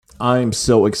I'm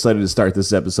so excited to start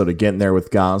this episode of Getting There with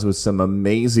Goz with some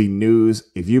amazing news.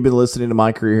 If you've been listening to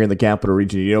my career here in the Capital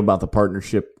Region, you know about the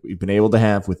partnership we've been able to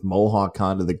have with Mohawk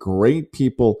Honda, the great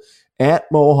people at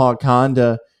Mohawk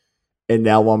Honda. And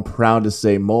now I'm proud to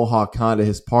say Mohawk Honda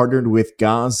has partnered with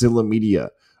Godzilla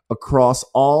Media. Across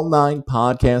all 9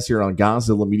 podcasts here on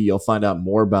Godzilla Media, you'll find out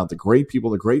more about the great people,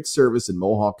 the great service in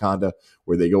Mohawk Honda,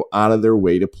 where they go out of their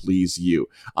way to please you.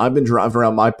 I've been driving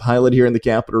around my Pilot here in the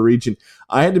Capital Region.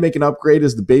 I had to make an upgrade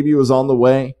as the baby was on the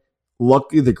way.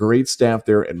 Luckily, the great staff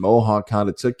there at Mohawk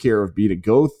Honda took care of me to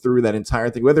go through that entire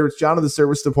thing, whether it's John in the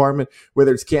service department,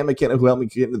 whether it's Cam McKenna who helped me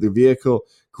get into the vehicle,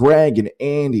 Greg and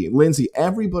Andy, Lindsay,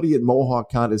 everybody at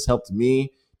Mohawk Honda has helped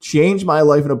me change my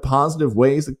life in a positive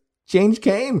ways. The change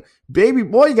came. Baby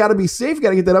boy, you got to be safe. You got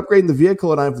to get that upgrade in the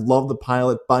vehicle, and I've loved the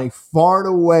Pilot by far and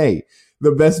away.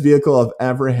 The best vehicle I've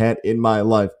ever had in my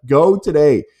life. Go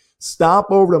today. Stop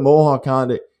over to Mohawk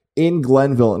Honda in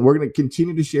Glenville, and we're going to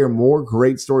continue to share more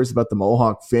great stories about the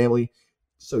Mohawk family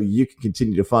so you can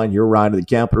continue to find your ride in the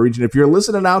Capital Region. If you're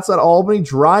listening outside Albany,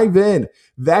 drive in.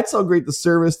 That's how great the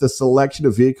service, the selection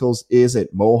of vehicles is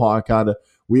at Mohawk Honda.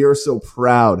 We are so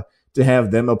proud to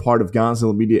have them a part of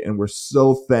Godzilla Media, and we're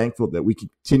so thankful that we can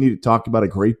continue to talk about a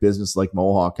great business like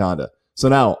Mohawk Honda. So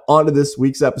now, on to this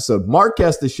week's episode. Marc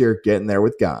Kestecher, Getting There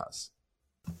with Goz.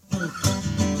 Getting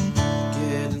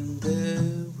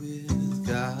there with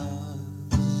Goz.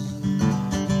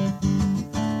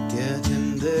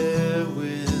 Getting there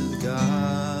with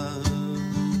Goz.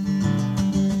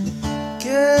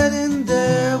 Getting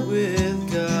there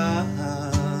with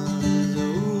Goz.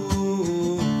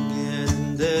 Ooh,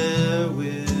 getting there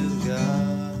with Goz.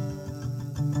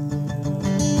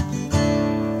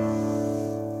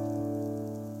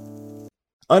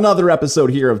 Another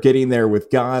episode here of Getting There with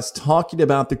Goz, talking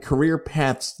about the career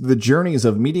paths, the journeys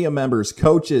of media members,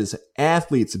 coaches,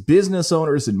 athletes, business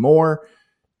owners, and more.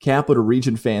 Capital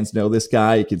Region fans know this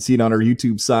guy. You can see it on our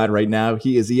YouTube side right now.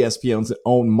 He is ESPN's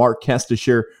own Marc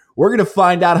Kestecher. We're going to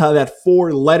find out how that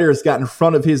 4 letters got in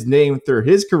front of his name through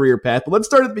his career path. But let's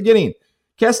start at the beginning.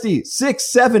 Kesty, 6,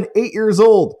 7, 8 years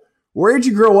old. Where did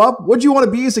you grow up? What did you want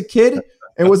to be as a kid?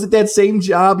 And was it that same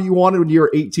job you wanted when you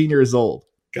were 18 years old?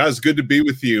 Guys, good to be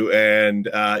with you. And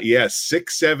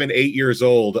 6, 7, 8 years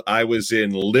old, I was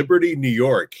in Liberty, New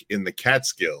York in the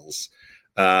Catskills.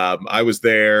 I was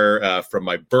there from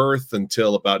my birth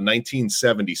until about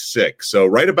 1976. So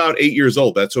right about 8 years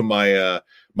old, that's when my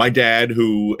dad,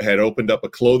 who had opened up a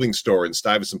clothing store in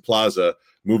Stuyvesant Plaza,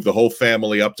 moved the whole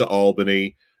family up to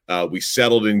Albany. We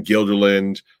settled in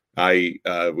Guilderland. I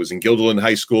was in Guilderland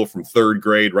High School from 3rd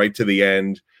grade right to the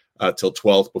end. Till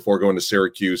 12th before going to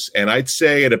Syracuse. And I'd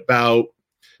say at about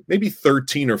maybe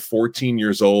 13 or 14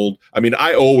 years old, I mean,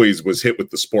 I always was hit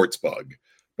with the sports bug,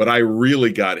 but I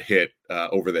really got hit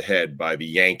over the head by the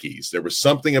Yankees. There was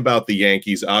something about the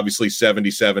Yankees, obviously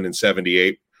 77 and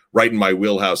 78, right in my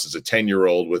wheelhouse as a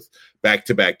 10-year-old with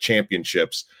back-to-back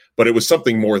championships. But it was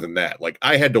something more than that. Like,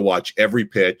 I had to watch every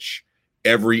pitch,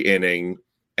 every inning.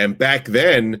 And back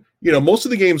then, most of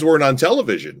the games weren't on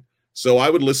television. So I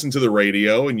would listen to the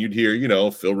radio, and you'd hear,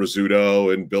 Phil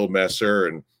Rizzuto and Bill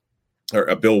Messer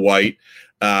or Bill White,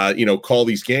 call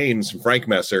these games, and Frank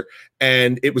Messer,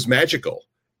 and it was magical.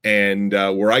 And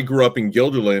where I grew up in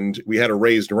Guilderland, we had a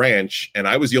raised ranch, and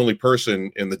I was the only person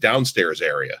in the downstairs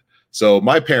area. So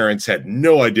my parents had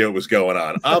no idea what was going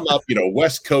on. I'm up,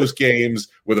 West Coast games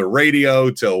with a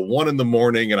radio till 1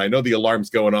 a.m, and I know the alarm's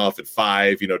going off at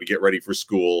 5, to get ready for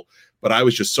school. But I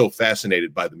was just so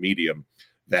fascinated by the medium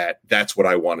that's what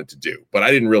I wanted to do. But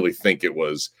I didn't really think it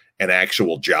was an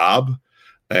actual job.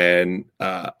 And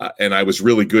I was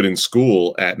really good in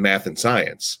school at math and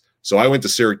science. So I went to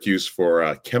Syracuse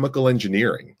for chemical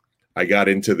engineering. I got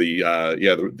into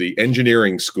the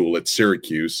engineering school at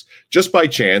Syracuse just by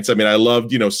chance. I mean, I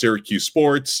loved, Syracuse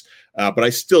sports, but I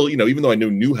still, even though I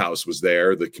knew Newhouse was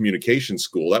there, the communication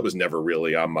school, that was never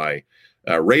really on my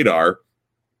radar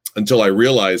until I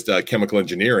realized chemical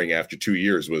engineering after 2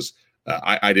 years was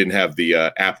I didn't have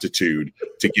the aptitude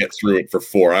to get through it for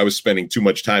 4. I was spending too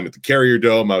much time at the Carrier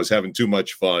Dome. I was having too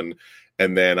much fun.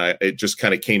 And then it just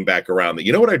kind of came back around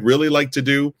that, what I'd really like to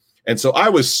do? And so I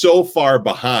was so far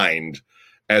behind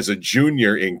as a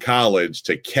junior in college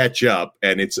to catch up.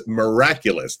 And it's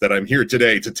miraculous that I'm here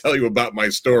today to tell you about my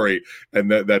story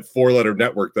and that 4-letter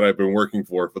network that I've been working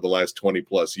for the last 20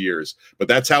 plus years. But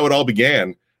that's how it all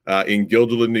began in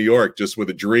Guilderland, New York, just with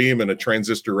a dream and a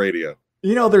transistor radio.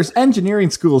 There's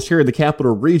engineering schools here in the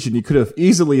Capital Region. You could have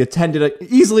easily attended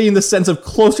easily in the sense of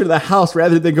closer to the house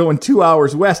rather than going 2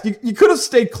 hours west. You could have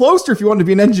stayed closer if you wanted to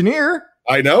be an engineer.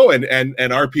 I know, and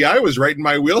RPI was right in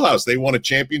my wheelhouse. They won a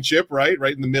championship, right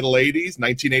in the middle 80s,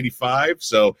 1985.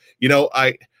 So,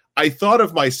 I thought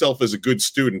of myself as a good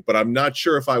student, but I'm not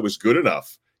sure if I was good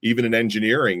enough, even in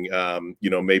engineering,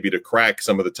 maybe to crack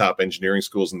some of the top engineering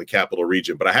schools in the capital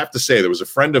region. But I have to say, there was a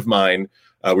friend of mine.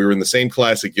 We were in the same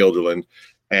class at Guilderland,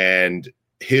 and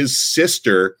his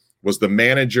sister was the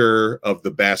manager of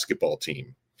the basketball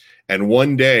team. And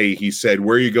one day he said,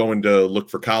 "Where are you going to look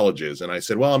for colleges?" And I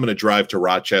said, "Well, I'm going to drive to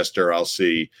Rochester. I'll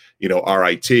see,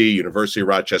 RIT, University of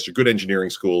Rochester, good engineering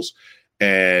schools."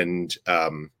 And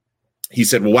he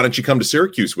said, "Well, why don't you come to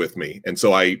Syracuse with me?" And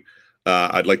so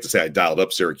I'd like to say I dialed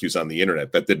up Syracuse on the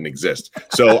internet. That didn't exist.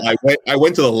 So I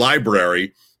went to the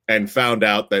library and found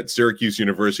out that Syracuse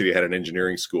University had an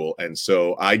engineering school. And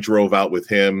so I drove out with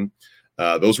him.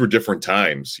 Those were different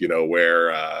times,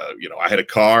 where, I had a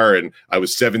car and I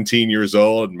was 17 years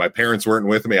old and my parents weren't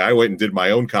with me. I went and did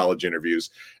my own college interviews.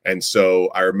 And so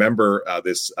I remember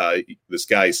this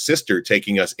guy's sister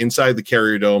taking us inside the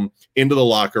Carrier Dome, into the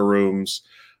locker rooms,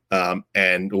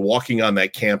 and walking on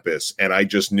that campus. And I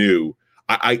just knew,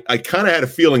 I kind of had a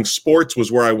feeling sports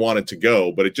was where I wanted to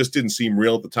go, but it just didn't seem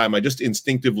real at the time. I just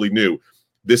instinctively knew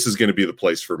this is going to be the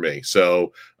place for me.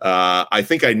 So I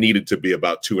think I needed to be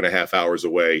about 2.5 hours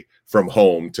away from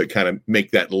home to kind of make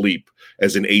that leap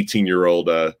as an 18-year-old,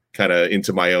 kind of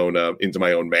into my own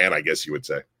man, I guess you would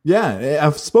say. Yeah,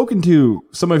 I've spoken to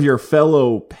some of your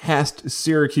fellow past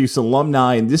Syracuse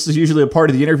alumni, and this is usually a part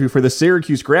of the interview for the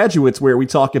Syracuse graduates where we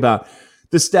talk about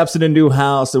the steps in a new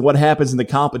house and what happens in the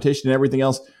competition and everything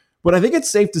else. But I think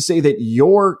it's safe to say that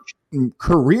your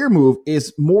career move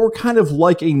is more kind of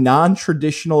like a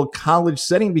non-traditional college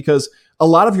setting, because a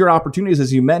lot of your opportunities,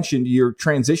 as you mentioned, you're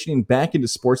transitioning back into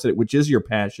sports, which is your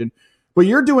passion, but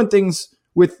you're doing things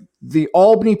with the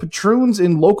Albany Patroons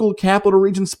and local capital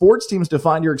region sports teams to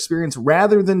find your experience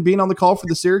rather than being on the call for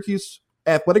the Syracuse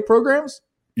athletic programs.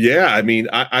 Yeah, I mean,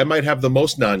 I might have the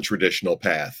most non-traditional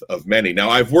path of many. Now,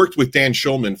 I've worked with Dan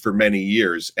Schulman for many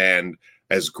years, and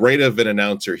as great of an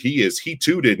announcer he is, he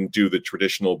too didn't do the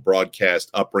traditional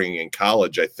broadcast upbringing in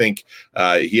college. I think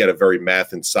he had a very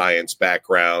math and science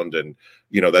background, and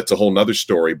that's a whole nother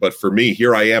story. But for me,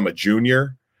 here I am, a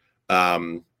junior,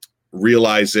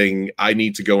 realizing I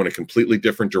need to go in a completely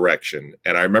different direction.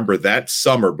 And I remember that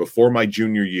summer before my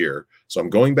junior year, so I'm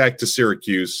going back to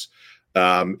Syracuse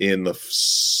in the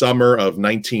summer of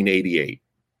 1988.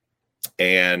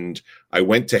 And I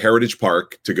went to Heritage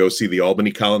Park to go see the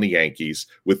Albany Colony Yankees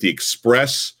with the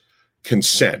express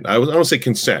consent. I don't say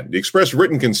consent, the express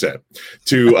written consent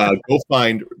to go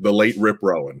find the late Rip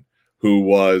Rowan, who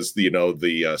was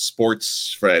the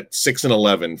sports at 6 and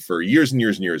 11 for years and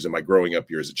years and years in my growing up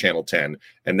years at Channel 10.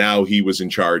 And now he was in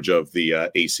charge of the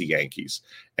AC Yankees.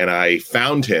 And I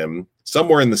found him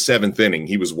somewhere in the 7th inning.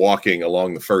 He was walking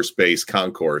along the first base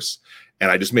concourse, and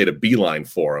I just made a beeline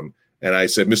for him. And I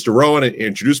said, "Mr. Rowan," I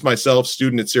introduced myself,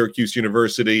 student at Syracuse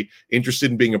University,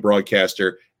 interested in being a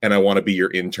broadcaster, and I want to be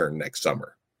your intern next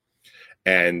summer.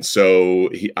 And so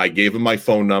I gave him my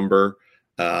phone number.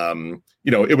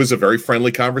 It was a very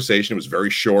friendly conversation. It was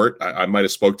very short. I might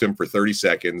have spoke to him for 30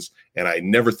 seconds, and I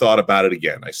never thought about it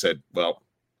again. I said, well,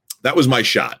 that was my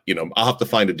shot. I'll have to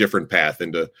find a different path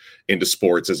into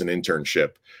sports as an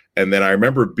internship. And then I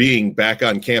remember being back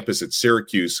on campus at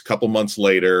Syracuse a couple months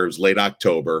later. It was late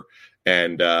October.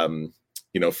 And,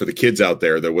 for the kids out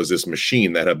there, there was this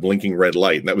machine that had a blinking red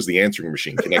light, and that was the answering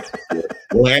machine connected to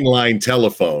a landline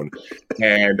telephone.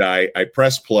 And I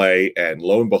pressed play, and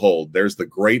lo and behold, there's the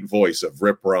great voice of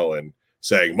Rip Rowan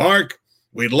saying, "Mark,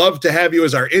 we'd love to have you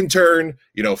as our intern.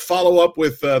 Follow up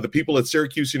with the people at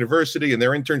Syracuse University and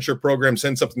their internship program.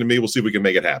 Send something to me. We'll see if we can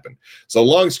make it happen." So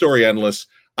long story endless,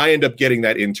 I end up getting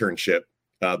that internship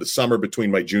the summer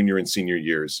between my junior and senior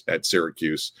years at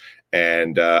Syracuse.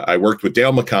 And I worked with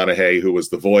Dale McConaughey, who was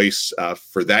the voice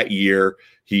for that year.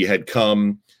 He had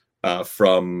come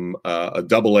from a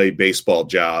AA baseball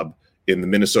job in the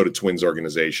Minnesota Twins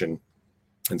organization.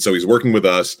 And so he's working with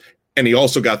us. And he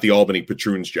also got the Albany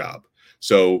Patroons job.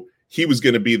 So he was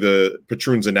going to be the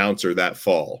Patroons announcer that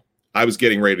fall. I was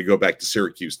getting ready to go back to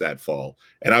Syracuse that fall.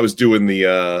 And I was doing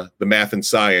the math and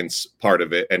science part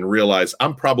of it and realized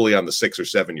I'm probably on the 6 or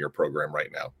 7 year program right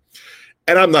now.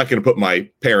 And I'm not going to put my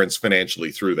parents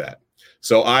financially through that.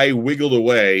 So I wiggled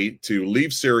away to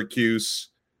leave Syracuse.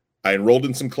 I enrolled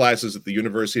in some classes at the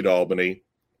University of Albany,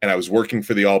 and I was working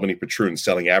for the Albany Patroons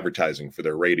selling advertising for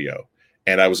their radio.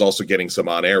 And I was also getting some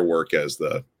on-air work as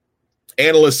the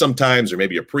analyst sometimes, or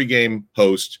maybe a pregame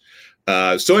host.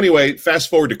 So anyway, fast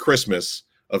forward to Christmas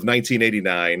of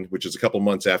 1989, which is a couple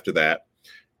months after that.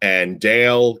 and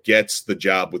Dale gets the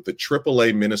job with the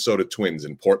AAA Minnesota Twins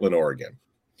in Portland, Oregon.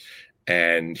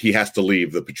 And he has to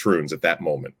leave the Patroons at that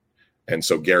moment. And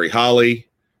so Gary Holly,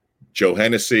 Joe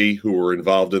Hennessy, who were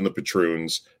involved in the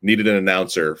Patroons, needed an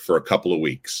announcer for a couple of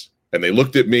weeks. And they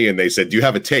looked at me and they said, "Do you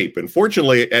have a tape?" And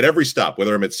fortunately, at every stop,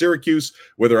 whether I'm at Syracuse,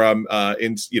 whether I'm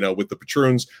with the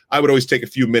Patroons, I would always take a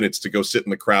few minutes to go sit in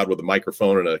the crowd with a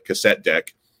microphone and a cassette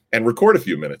deck and record a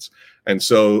few minutes. And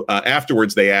so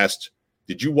afterwards, they asked,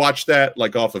 "Did you watch that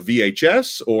like off of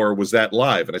VHS or was that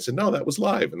live?" And I said, "No, that was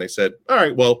live." And they said, "All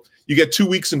right, well, you get 2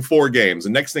 weeks and 4 games."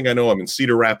 And next thing I know, I'm in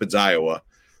Cedar Rapids, Iowa,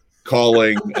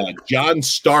 calling. John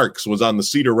Starks was on the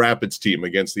Cedar Rapids team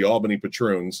against the Albany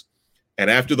Patroons. And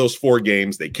after those 4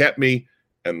 games, they kept me,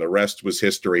 and the rest was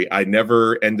history. I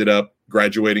never ended up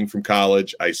graduating from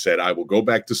college. I said I will go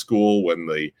back to school when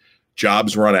the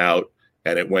jobs run out.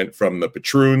 And it went from the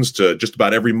Patroons to just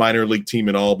about every minor league team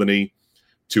in Albany,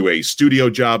 to a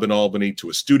studio job in Albany, to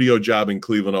a studio job in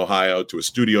Cleveland, Ohio, to a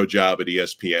studio job at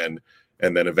ESPN,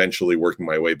 and then eventually working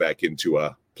my way back into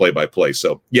a play-by-play.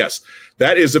 So, yes,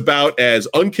 that is about as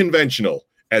unconventional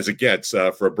as it gets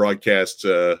for a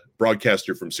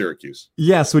broadcaster from Syracuse.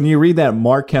 Yes, when you read that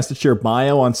Marc Kestecher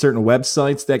bio on certain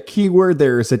websites, that keyword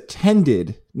there is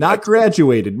attended, not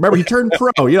graduated. Remember, he turned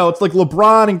pro. It's like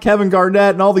LeBron and Kevin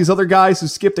Garnett and all these other guys who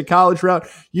skipped a college route.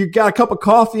 You got a cup of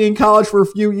coffee in college for a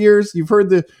few years. You've heard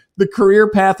the career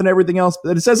path and everything else,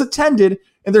 but it says attended,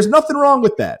 and there's nothing wrong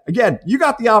with that. Again, you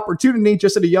got the opportunity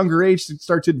just at a younger age to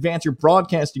start to advance your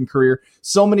broadcasting career.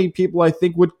 So many people, I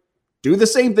think, would do the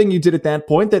same thing you did at that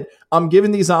point, that I'm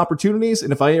given these opportunities,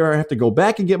 and if I ever have to go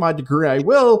back and get my degree, I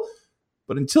will.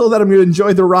 But until then, I'm going to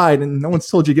enjoy the ride, and no one's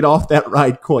told you to get off that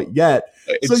ride quite yet.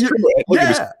 It's true. Look,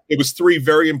 it was 3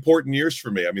 very important years for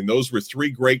me. I mean, those were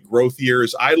 3 great growth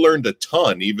years. I learned a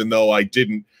ton, even though I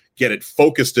didn't get it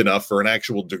focused enough for an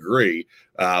actual degree.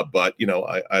 But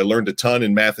I learned a ton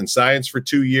in math and science for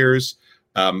 2 years.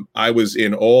 I was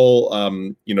in all,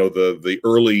 the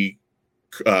early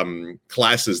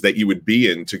classes that you would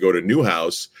be in to go to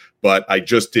Newhouse, but I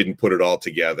just didn't put it all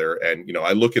together. And,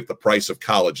 I look at the price of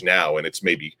college now, and it's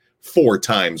maybe 4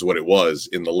 times what it was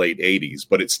in the late 80s,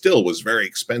 but it still was very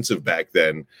expensive back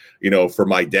then, for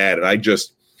my dad. And I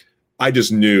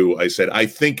just knew, I said, I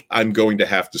think I'm going to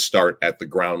have to start at the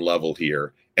ground level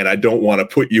here. And I don't want to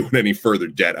put you in any further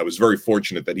debt. I was very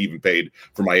fortunate that he even paid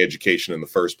for my education in the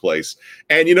first place.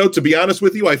 And, to be honest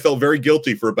with you, I felt very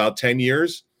guilty for about 10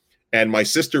 years. And my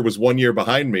sister was 1 year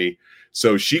behind me.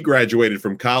 So she graduated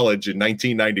from college in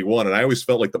 1991. And I always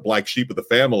felt like the black sheep of the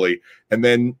family. And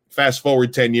then fast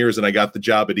forward 10 years and I got the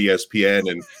job at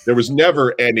ESPN. And there was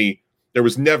never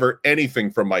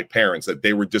anything from my parents that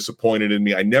they were disappointed in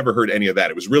me. I never heard any of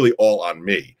that. It was really all on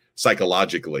me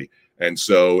psychologically. And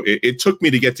so it took me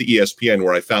to get to ESPN,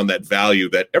 where I found that value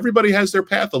that everybody has their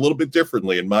path a little bit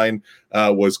differently. And mine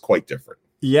was quite different.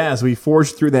 Yeah, as we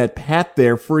forged through that path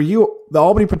there, for you, the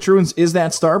Albany Patroons is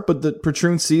that start, but the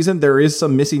Patroon season, there is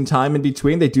some missing time in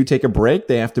between. They do take a break.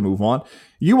 They have to move on.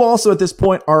 You also, at this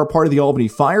point, are a part of the Albany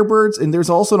Firebirds, and there's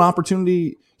also an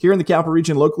opportunity here in the Capital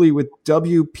Region locally with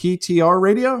WPTR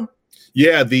Radio.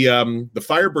 Yeah, the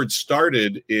Firebirds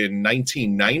started in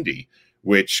 1990,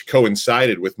 which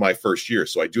coincided with my first year.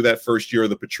 So I do that first year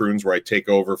of the Patroons where I take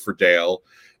over for Dale,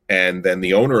 and then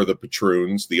the owner of the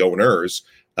Patroons, the owners,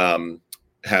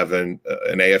 have an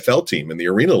AFL team in the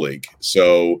Arena League.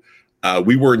 So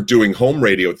we weren't doing home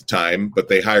radio at the time, but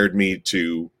they hired me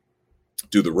to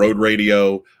do the road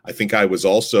radio. I think I was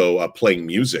also playing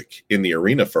music in the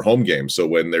arena for home games. So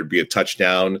when there'd be a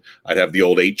touchdown, I'd have the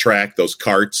old 8-track, those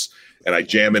carts, and I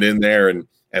jam it in there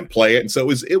and play it. And so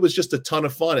it was just a ton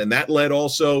of fun. And that led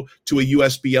also to a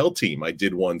USBL team I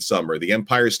did one summer, the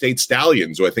Empire State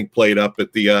Stallions, who I think played up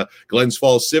at the Glens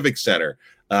Falls Civic Center.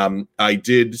 I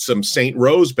did some St.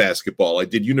 Rose basketball. I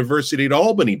did University at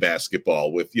Albany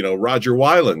basketball with, Roger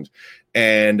Weiland.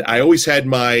 And I always had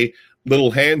my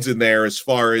little hands in there as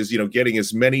far as, getting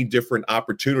as many different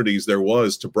opportunities there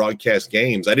was to broadcast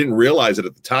games. I didn't realize it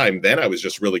at the time. Then I was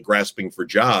just really grasping for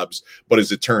jobs. But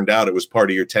as it turned out, it was part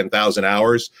of your 10,000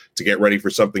 hours to get ready for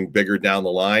something bigger down the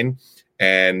line.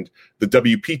 And the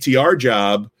WPTR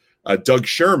job, Doug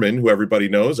Sherman, who everybody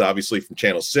knows, obviously from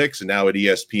Channel 6 and now at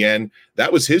ESPN,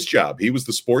 that was his job. He was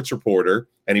the sports reporter,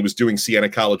 and he was doing Siena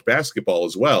College basketball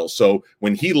as well. So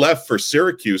when he left for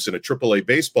Syracuse in a AAA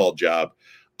baseball job,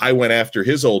 I went after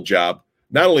his old job,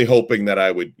 not only hoping that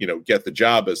I would, get the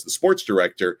job as the sports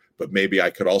director, but maybe I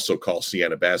could also call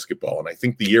Siena basketball. And I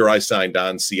think the year I signed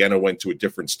on, Siena went to a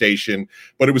different station,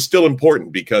 but it was still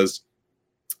important because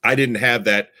I didn't have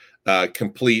that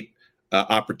complete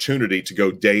opportunity to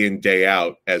go day in, day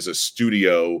out as a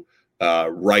studio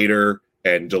writer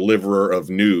and deliverer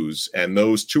of news. And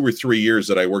those 2 or 3 years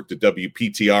that I worked at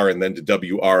WPTR and then to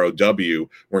WROW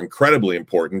were incredibly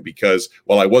important because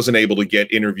while I wasn't able to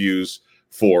get interviews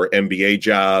for NBA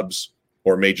jobs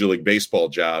or Major League Baseball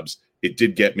jobs, it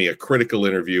did get me a critical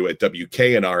interview at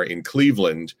WKNR in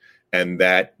Cleveland. And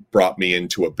that brought me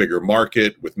into a bigger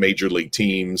market with major league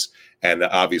teams and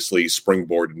obviously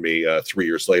springboarded me 3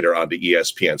 years later onto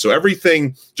ESPN. So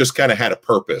everything just kind of had a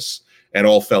purpose and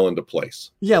all fell into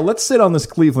place. Yeah, let's sit on this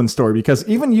Cleveland story because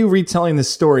even you retelling this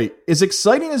story, as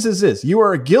exciting as this is, you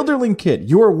are a Guilderland kid.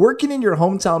 You are working in your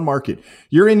hometown market.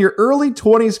 You're in your early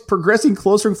 20s, progressing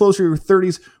closer and closer to your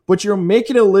 30s, but you're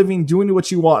making a living doing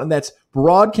what you want, and that's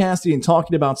broadcasting and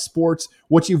talking about sports.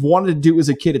 What you've wanted to do as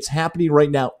a kid, it's happening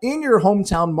right now in your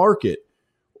hometown market.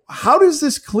 How does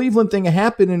this Cleveland thing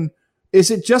happen, and is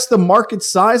it just the market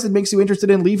size that makes you interested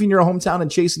in leaving your hometown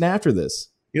and chasing after this?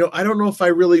 I don't know if I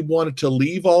really wanted to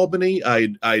leave Albany.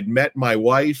 I'd met my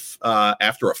wife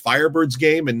after a Firebirds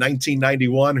game in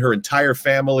 1991. Her entire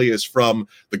family is from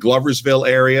the Gloversville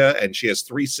area, and she has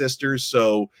 3 sisters.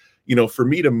 So, for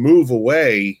me to move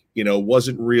away,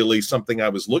 wasn't really something I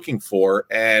was looking for.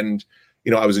 And,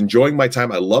 I was enjoying my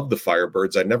time. I loved the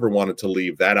Firebirds. I never wanted to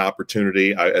leave that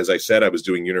opportunity. As I said, I was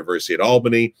doing University at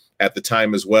Albany at the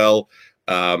time as well.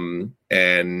 That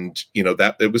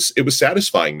it was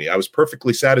satisfying me. I was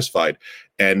perfectly satisfied.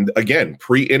 And again,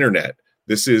 pre-internet,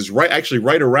 this is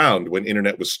right around when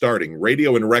internet was starting.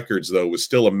 Radio and Records, though, was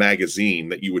still a magazine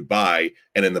that you would buy.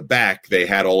 And in the back, they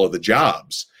had all of the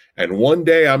jobs. And one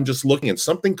day I'm just looking and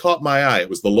something caught my eye. It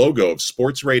was the logo of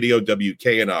Sports Radio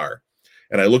WKNR.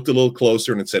 And I looked a little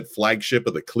closer and it said flagship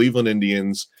of the Cleveland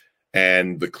Indians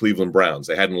and the Cleveland Browns.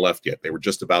 They hadn't left yet. They were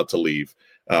just about to leave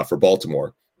for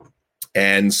Baltimore.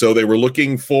 And so they were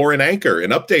looking for an anchor,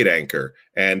 an update anchor,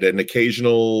 and an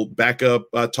occasional backup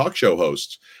talk show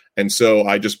host. And so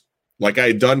I just, like I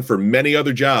had done for many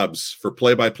other jobs for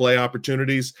play-by-play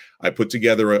opportunities, I put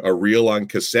together a reel on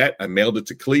cassette. I mailed it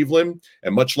to Cleveland.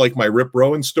 And much like my Rip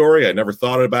Rowan story, I never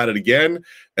thought about it again.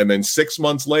 And then 6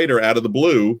 months later, out of the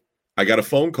blue, I got a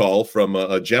phone call from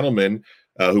a gentleman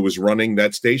who was running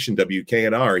that station,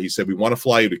 WKNR. He said, "We want to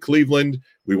fly you to Cleveland.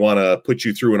 We want to put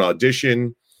you through an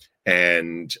audition."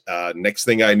 And next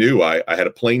thing I knew, I had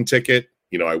a plane ticket.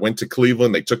 I went to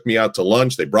Cleveland. They took me out to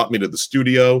lunch. They brought me to the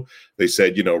studio. They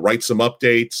said, write some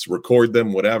updates, record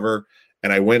them, whatever.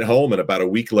 And I went home, and about a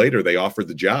week later, they offered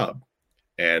the job.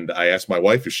 And I asked my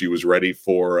wife if she was ready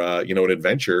for, an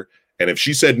adventure. And if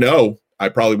she said no, I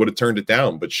probably would have turned it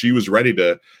down. But she was ready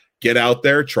to get out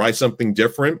there, try something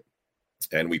different.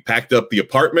 And we packed up the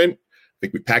apartment. I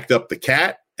think we packed up the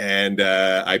cat. And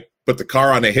I put the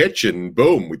car on a hitch, and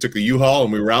boom, we took the U-Haul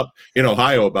and we were out in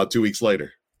Ohio about 2 weeks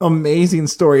later. Amazing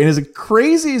story. And as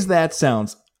crazy as that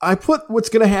sounds, I put what's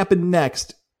going to happen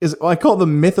next is I call the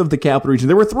myth of the Capital Region.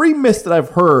 There were 3 myths that I've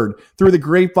heard through the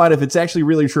grapevine, if it's actually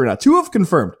really true or not. 2 have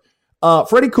confirmed.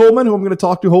 Freddie Coleman, who I'm going to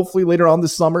talk to hopefully later on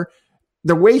this summer,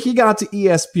 the way he got to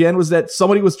ESPN was that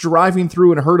somebody was driving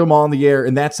through and heard him on the air,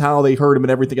 and that's how they heard him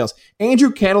and everything else.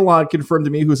 Andrew Catalog confirmed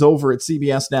to me, who's over at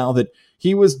CBS now, that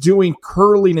he was doing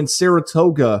curling in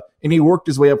Saratoga, and he worked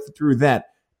his way up through that.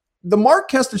 The Marc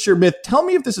Kestecher myth, tell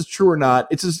me if this is true or not.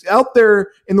 It's just out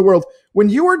there in the world. When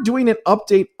you were doing an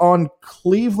update on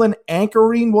Cleveland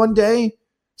anchoring one day,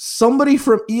 somebody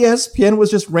from ESPN was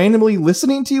just randomly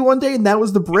listening to you one day, and that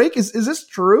was the break? Is this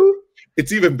true?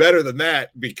 It's even better than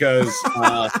that because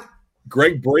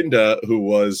Greg Brinda, who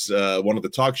was one of the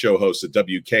talk show hosts at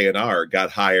WKNR,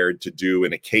 got hired to do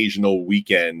an occasional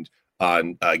weekend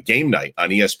on game night on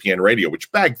ESPN Radio, which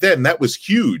back then, that was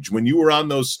huge. When you were on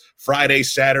those Friday,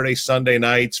 Saturday, Sunday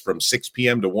nights from 6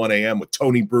 p.m. to 1 a.m. with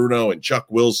Tony Bruno and Chuck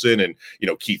Wilson and,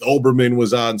 Keith Olbermann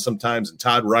was on sometimes and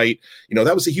Todd Wright,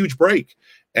 that was a huge break.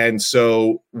 And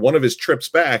so one of his trips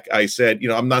back, I said,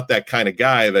 I'm not that kind of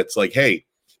guy that's like, hey,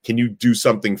 can you do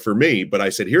something for me? But I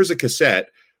said, here's a cassette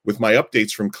with my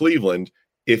updates from Cleveland.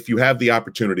 If you have the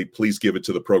opportunity, please give it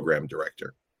to the program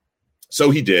director.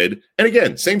 So he did. And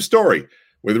again, same story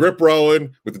with Rip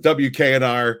Rowan, with the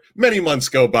WKNR. Many months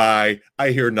go by.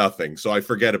 I hear nothing. So I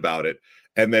forget about it.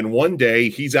 And then one day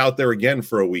he's out there again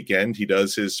for a weekend. He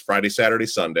does his Friday, Saturday,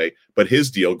 Sunday. But his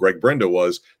deal, Greg Brinda,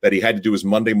 was that he had to do his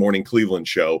Monday morning Cleveland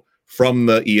show from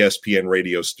the ESPN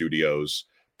radio studios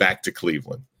back to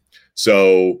Cleveland.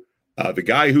 So the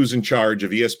guy who's in charge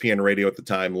of ESPN Radio at the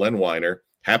time, Len Weiner,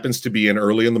 happens to be in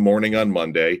early in the morning on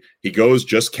Monday. He goes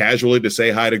just casually to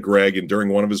say hi to Greg and during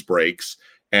one of his breaks.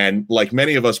 And like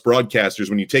many of us broadcasters,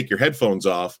 when you take your headphones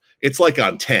off, it's like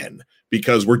on 10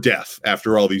 because we're deaf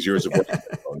after all these years of wearing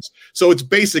headphones. So it's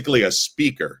basically a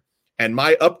speaker. And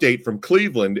my update from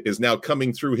Cleveland is now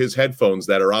coming through his headphones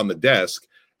that are on the desk.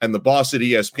 And the boss at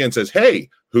ESPN says, "Hey,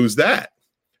 who's that?"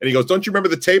 And he goes, "Don't you remember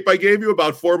the tape I gave you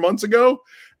about 4 months ago?"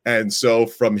 And so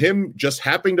from him just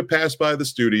happening to pass by the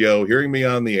studio, hearing me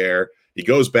on the air, he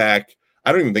goes back.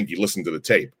 I don't even think he listened to the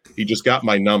tape. He just got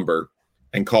my number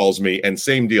and calls me, and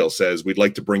same deal, says, "We'd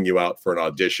like to bring you out for an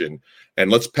audition." And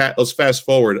let's fast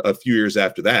forward a few years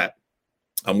after that.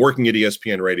 I'm working at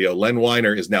ESPN Radio. Len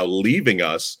Weiner is now leaving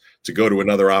us to go to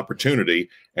another opportunity.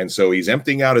 And so he's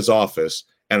emptying out his office.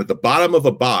 And at the bottom of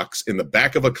a box in the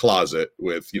back of a closet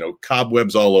with,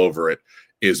 cobwebs all over it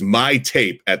is my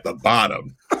tape at the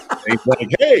bottom. And he's like,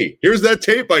 "Hey, here's that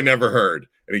tape I never heard."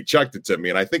 And he chucked it to me.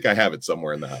 And I think I have it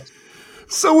somewhere in the house.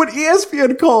 So when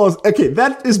ESPN calls, okay,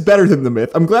 that is better than the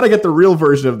myth. I'm glad I get the real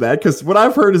version of that, because what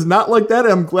I've heard is not like that,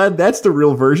 and I'm glad that's the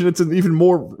real version. It's even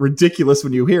more ridiculous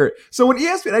when you hear it. So when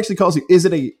ESPN actually calls you, is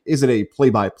it a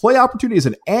play-by-play opportunity? Is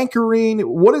it anchoring?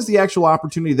 What is the actual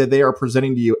opportunity that they are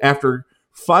presenting to you after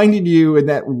finding you in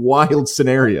that wild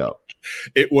scenario?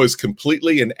 It was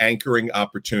completely an anchoring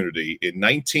opportunity.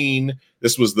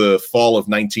 This was the fall of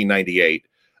 1998.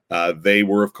 They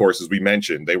were, of course, as we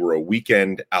mentioned, they were a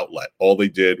weekend outlet. All they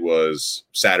did was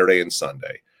Saturday and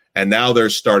Sunday. And now they're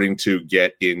starting to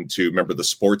get into, remember the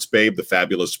Sports Babe, the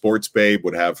fabulous Sports Babe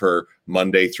would have her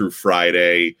Monday through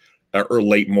Friday or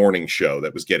late morning show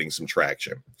that was getting some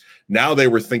traction. Now they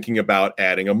were thinking about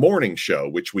adding a morning show,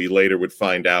 which we later would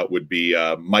find out would be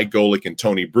Mike Golick and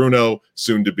Tony Bruno,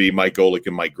 soon to be Mike Golick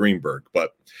and Mike Greenberg.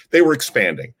 But they were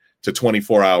expanding to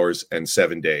 24 hours and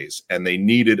 7 days, and they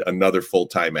needed another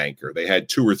full-time anchor. They had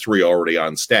 2 or 3 already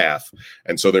on staff,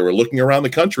 and so they were looking around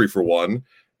the country for one,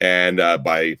 and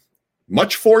by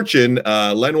much fortune,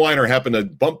 Len Weiner happened to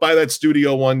bump by that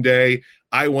studio one day.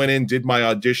 I went in, did my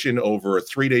audition over a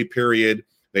 3-day period.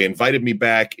 They invited me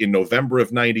back in November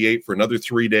of 98 for another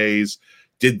 3 days,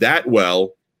 did that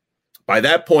well. By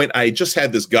that point, I just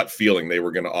had this gut feeling they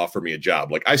were going to offer me a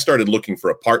job. Like, I started looking for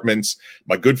apartments.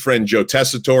 My good friend Joe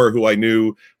Tessitore, who I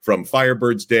knew from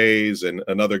Firebirds days, and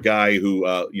another guy who,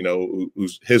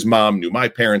 who's his mom knew my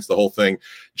parents, the whole thing.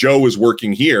 Joe was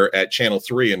working here at Channel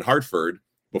 3 in Hartford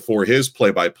before his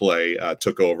play-by-play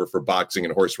took over for boxing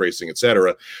and horse racing,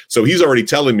 etc. So he's already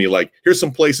telling me, like, here's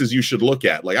some places you should look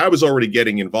at. Like, I was already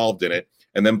getting involved in it.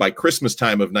 And then by Christmas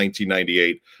time of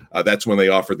 1998, that's when they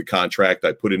offered the contract.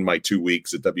 I put in my 2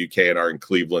 weeks at WKNR in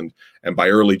Cleveland. And by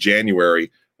early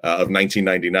January of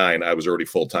 1999, I was already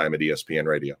full-time at ESPN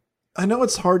Radio. I know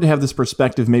it's hard to have this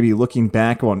perspective, maybe looking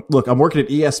back on, look, I'm working at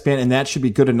ESPN and that should be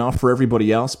good enough for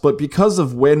everybody else. But because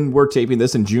of when we're taping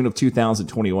this in June of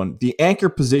 2021, the anchor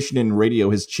position in radio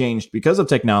has changed because of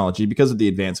technology, because of the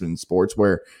advancement in sports,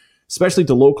 where especially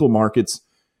to local markets,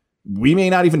 we may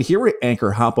not even hear an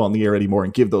anchor hop on the air anymore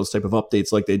and give those type of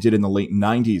updates like they did in the late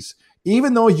 90s.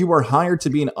 Even though you were hired to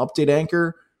be an update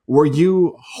anchor, were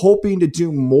you hoping to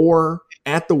do more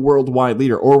at the worldwide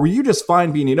leader? Or were you just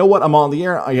fine being, I'm on the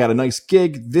air, I got a nice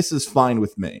gig, this is fine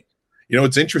with me?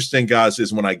 What's interesting, guys,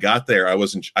 is when I got there,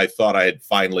 I thought I had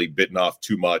finally bitten off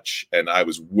too much and I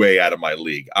was way out of my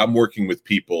league. I'm working with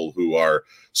people who are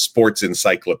sports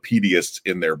encyclopedists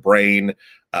in their brain.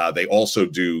 They also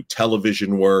do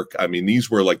television work. I mean, these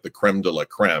were like the creme de la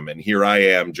creme. And here I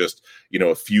am just,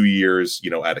 a few years,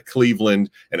 out of Cleveland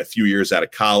and a few years out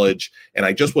of college. And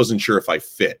I just wasn't sure if I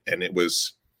fit. And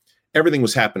everything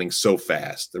was happening so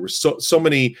fast. There were so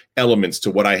many elements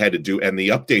to what I had to do. And the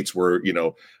updates were,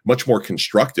 much more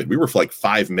constructed. We were for like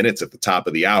 5 minutes at the top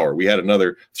of the hour. We had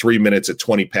another 3 minutes at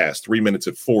 20 past, 3 minutes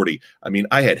at 40. I mean,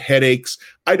 I had headaches.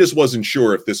 I just wasn't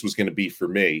sure if this was going to be for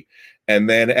me. And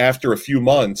then after a few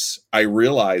months, I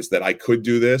realized that I could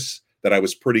do this, that I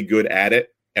was pretty good at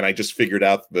it. And I just figured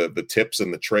out the tips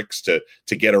and the tricks to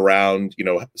get around,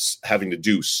 having to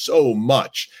do so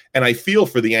much. And I feel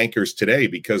for the anchors today,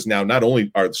 because now not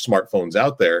only are the smartphones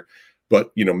out there,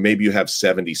 but, maybe you have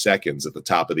 70 seconds at the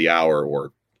top of the hour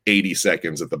or 80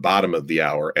 seconds at the bottom of the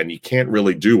hour, and you can't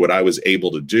really do what I was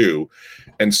able to do.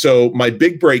 And so my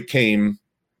big break came,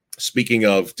 speaking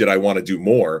of, did I want to do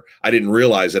more? I didn't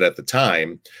realize it at the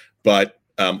time, but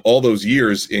all those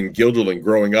years in Guilderland,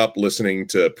 growing up, listening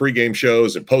to pregame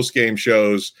shows and postgame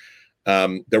shows,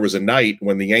 there was a night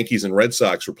when the Yankees and Red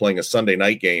Sox were playing a Sunday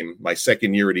night game, my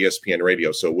second year at ESPN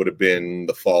Radio. So it would have been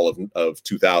the fall of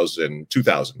 2000.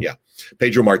 Yeah.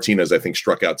 Pedro Martinez, I think,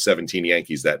 struck out 17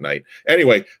 Yankees that night.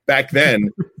 Anyway, back then,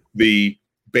 the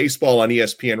baseball on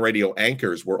ESPN Radio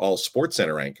anchors were all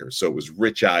SportsCenter anchors. So it was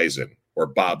Rich Eisen or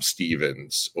Bob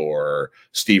Stevens or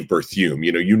Steve Berthume,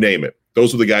 you name it.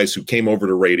 Those were the guys who came over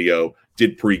to radio,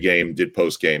 did pregame, did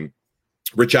postgame.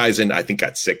 Rich Eisen, I think,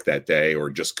 got sick that day or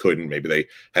just couldn't. Maybe they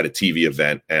had a TV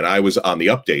event. And I was on the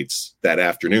updates that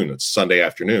afternoon. It's Sunday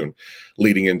afternoon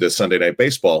leading into Sunday Night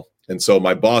Baseball. And so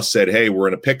my boss said, hey, we're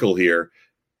in a pickle here.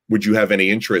 Would you have any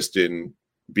interest in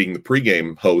being the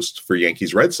pregame host for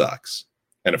Yankees Red Sox?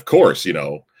 And of course,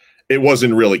 it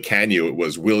wasn't really can you, it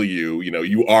was will you,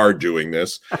 you are doing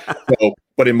this. So,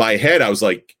 but in my head, I was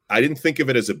like, I didn't think of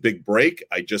it as a big break.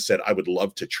 I just said I would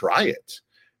love to try it.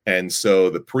 And so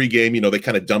the pregame, they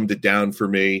kind of dumbed it down for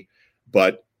me,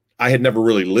 but I had never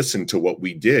really listened to what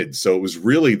we did. So it was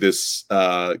really this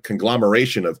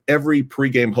conglomeration of every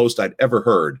pregame host I'd ever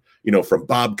heard, from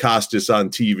Bob Costas on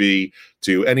TV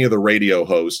to any of the radio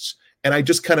hosts. And I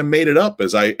just kind of made it up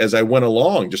as I went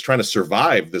along, just trying to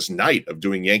survive this night of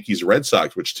doing Yankees Red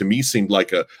Sox, which to me seemed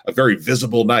like a very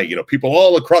visible night. People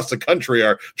all across the country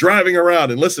are driving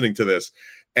around and listening to this.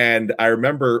 And I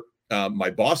remember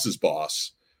my boss's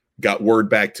boss got word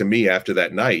back to me after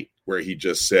that night where he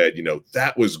just said,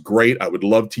 that was great. I would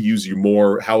love to use you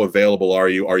more. How available are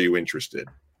you? Are you interested?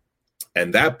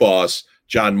 And that boss,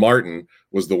 John Martin,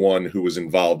 was the one who was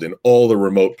involved in all the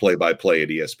remote play-by-play at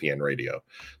ESPN Radio.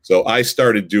 So I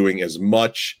started doing as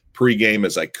much pregame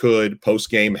as I could,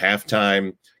 postgame,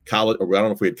 halftime, college. I don't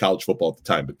know if we had college football at the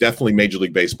time, but definitely Major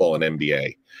League Baseball and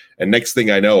NBA. And next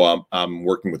thing I know, I'm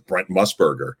working with Brent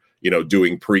Musburger,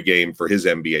 doing pregame for his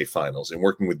NBA finals and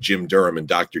working with Jim Durham and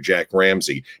Dr. Jack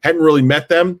Ramsey. Hadn't really met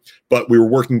them, but we were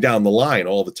working down the line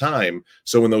all the time.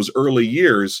 So in those early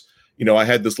years, I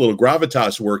had this little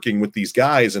gravitas working with these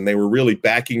guys and they were really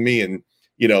backing me. And,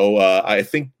 I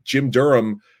think Jim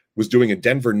Durham was doing a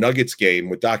Denver Nuggets game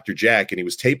with Dr. Jack and he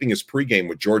was taping his pregame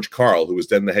with George Karl, who was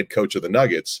then the head coach of the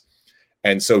Nuggets.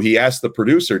 And so he asked the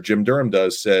producer, Jim Durham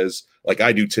says, like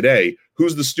I do today,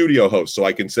 who's the studio host? So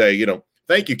I can say,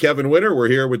 thank you, Kevin Winter. We're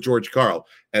here with George Karl.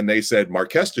 And they said,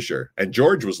 Marc Kestecher. And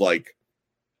George was like,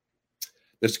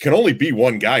 there can only be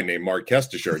one guy named Marc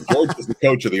Kestecher. And George was the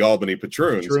coach of the Albany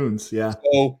Patroons. Patroons, yeah.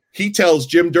 So he tells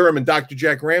Jim Durham and Dr.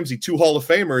 Jack Ramsey, two Hall of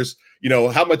Famers,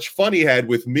 how much fun he had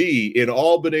with me in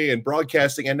Albany and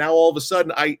broadcasting. And now all of a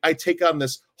sudden I take on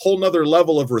this whole nother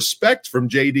level of respect from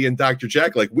JD and Dr.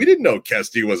 Jack. Like, we didn't know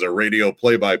Kesty was a radio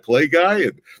play-by-play guy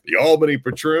and the Albany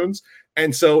Patroons.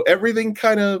 And so everything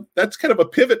that's kind of a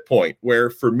pivot point where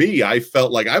for me, I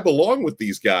felt like I belong with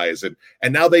these guys. And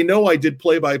now they know I did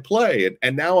play-by-play.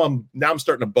 And now I'm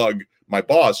starting to bug my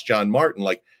boss, John Martin,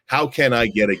 like, how can I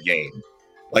get a game?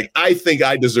 Like, I think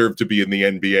I deserve to be in the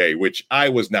NBA, which I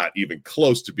was not even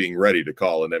close to being ready to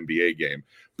call an NBA game,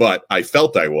 but I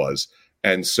felt I was.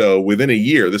 And so within a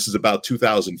year, this is about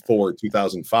 2004,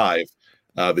 2005,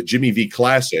 the Jimmy V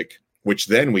Classic, which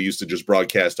then we used to just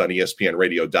broadcast on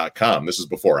ESPNradio.com. This is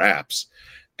before apps.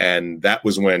 And that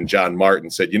was when John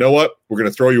Martin said, you know what? We're going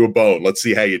to throw you a bone. Let's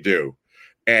see how you do.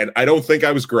 And I don't think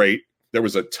I was great. There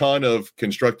was a ton of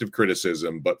constructive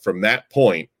criticism, but from that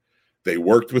point, they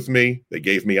worked with me. They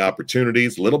gave me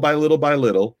opportunities little by little by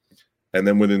little. And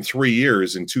then within 3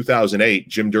 years, in 2008,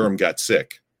 Jim Durham got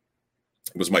sick.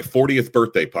 It was my 40th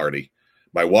birthday party.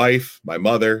 My wife, my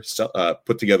mother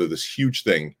put together this huge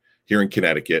thing here in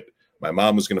Connecticut. My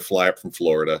mom was going to fly up from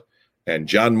Florida. And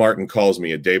John Martin calls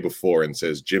me a day before and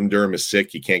says, Jim Durham is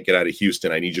sick. He can't get out of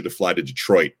Houston. I need you to fly to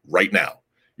Detroit right now.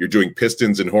 You're doing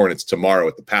Pistons and Hornets tomorrow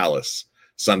at the Palace.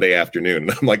 Sunday afternoon.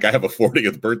 And I'm like, I have a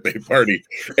 40th birthday party.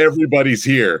 Everybody's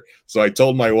here. So I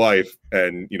told my wife,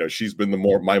 and she's been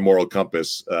my moral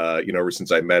compass, ever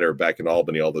since I met her back in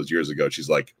Albany all those years ago. She's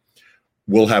like,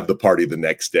 we'll have the party the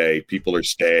next day. People are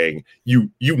staying. You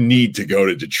need to go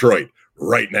to Detroit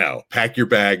right now. Pack your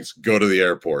bags, go to the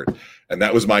airport. And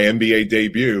that was my NBA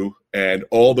debut. And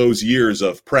all those years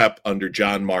of prep under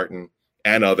John Martin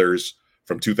and others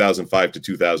from 2005 to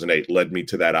 2008 led me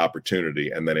to that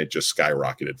opportunity, and then it just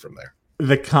skyrocketed from there.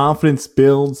 The confidence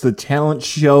builds, the talent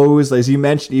shows. As you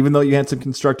mentioned, even though you had some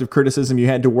constructive criticism you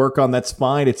had to work on, that's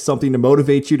fine. It's something to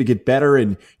motivate you to get better,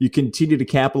 and you continue to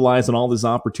capitalize on all these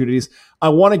opportunities. I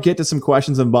want to get to some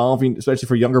questions involving, especially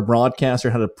for younger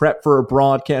broadcasters, how to prep for a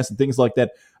broadcast and things like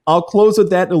that. I'll close with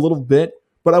that in a little bit,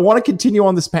 but I want to continue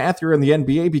on this path here in the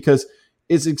NBA because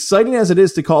as exciting as it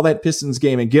is to call that Pistons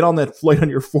game and get on that flight on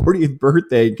your 40th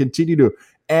birthday and continue to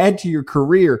add to your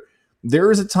career,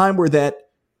 there is a time where that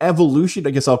evolution,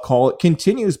 I guess I'll call it,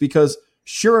 continues because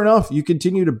sure enough, you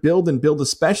continue to build and build,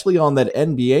 especially on that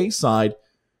NBA side,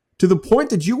 to the point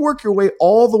that you work your way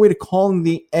all the way to calling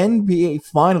the NBA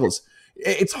Finals.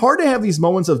 It's hard to have these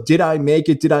moments of did I make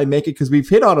it, because we've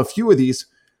hit on a few of these.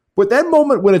 But that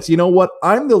moment when it's, you know what,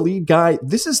 I'm the lead guy,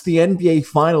 this is the NBA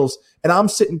Finals, and I'm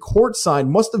sitting courtside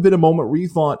must have been a moment where you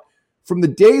thought, from the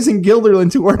days in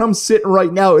Guilderland to where I'm sitting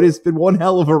right now, it has been one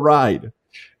hell of a ride.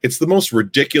 It's the most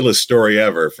ridiculous story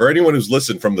ever. For anyone who's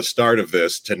listened from the start of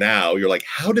this to now, you're like,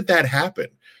 how did that happen?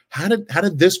 How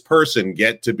did this person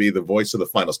get to be the voice of the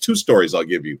finals? 2 stories I'll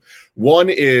give you. One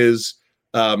is,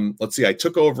 let's see, I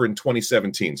took over in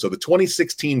 2017. So the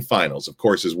 2016 finals, of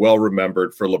course, is well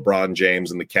remembered for LeBron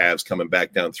James and the Cavs coming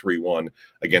back down 3-1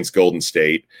 against Golden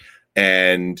State.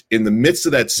 And in the midst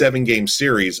of that 7-game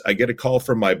series, I get a call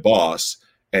from my boss,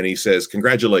 and he says,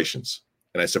 congratulations.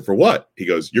 And I said, for what? He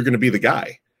goes, you're going to be the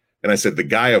guy. And I said, the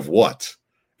guy of what?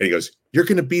 And he goes, you're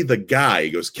going to be the guy.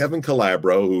 He goes, Kevin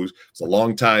Calabro, who's a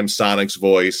longtime Sonics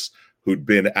voice, who'd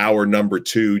been our number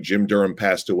 2. Jim Durham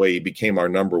passed away. He became our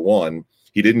number 1.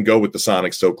 He didn't go with the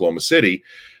Sonics to Oklahoma City,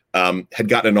 had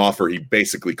gotten an offer he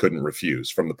basically couldn't refuse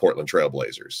from the Portland Trail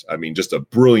Blazers. I mean, just a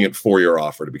brilliant 4-year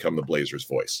offer to become the Blazers'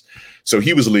 voice. So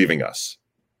he was leaving us.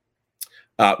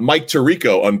 Mike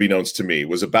Tirico, unbeknownst to me,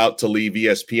 was about to leave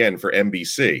ESPN for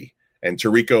NBC. And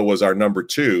Tirico was our number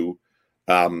 2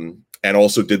 and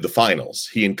also did the finals.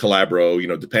 He and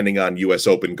Calabro, depending on U.S.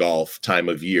 Open golf time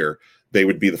of year, they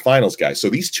would be the finals guys. So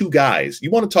these 2 guys,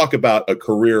 you want to talk about a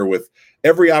career with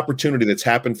every opportunity that's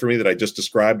happened for me that I just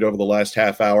described over the last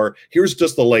half hour. Here's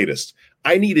just the latest.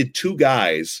 I needed 2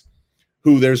 guys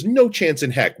who there's no chance in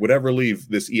heck would ever leave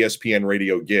this ESPN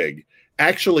radio gig,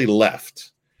 actually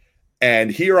left.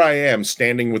 And here I am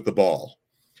standing with the ball.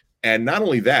 And not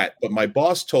only that, but my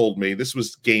boss told me, this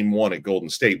was game 1 at Golden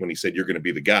State when he said, you're going to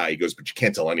be the guy. He goes, but you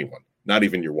can't tell anyone, not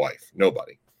even your wife,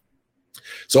 nobody.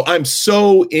 So I'm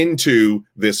so into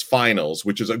this finals,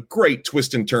 which is a great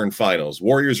twist and turn finals.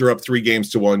 Warriors are up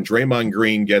 3-1. Draymond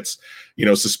Green gets,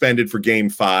 suspended for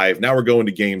game 5. Now we're going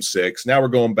to game 6. Now we're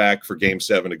going back for game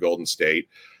 7 to Golden State.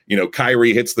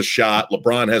 Kyrie hits the shot.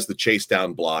 LeBron has the chase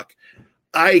down block.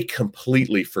 I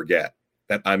completely forget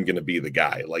that I'm going to be the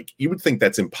guy. Like, you would think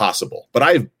that's impossible, but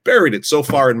I've buried it so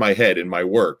far in my head, in my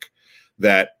work,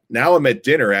 that now I'm at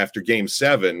dinner after game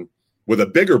 7 with a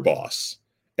bigger boss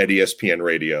at ESPN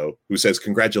Radio who says,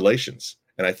 congratulations.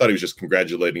 And I thought he was just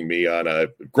congratulating me on a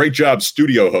great job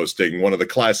studio hosting one of the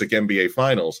classic NBA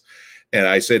finals. And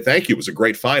I said, thank you. It was a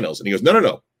great finals. And he goes,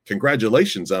 no.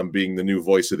 Congratulations on being the new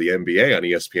voice of the NBA on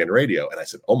ESPN Radio. And I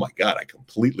said, oh my God, I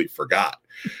completely forgot.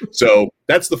 So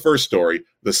that's the first story.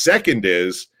 The second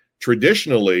is,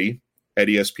 traditionally at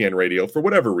ESPN Radio, for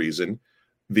whatever reason,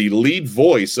 the lead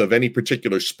voice of any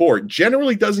particular sport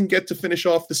generally doesn't get to finish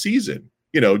off the season.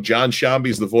 John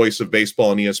Shambi's the voice of baseball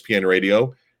on ESPN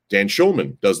Radio. Dan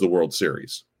Schulman does the World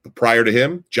Series. But prior to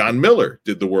him, John Miller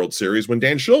did the World Series when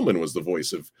Dan Schulman was the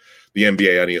voice of the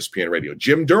NBA on ESPN Radio.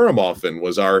 Jim Durham often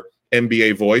was our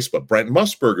NBA voice, but Brent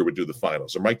Musburger would do the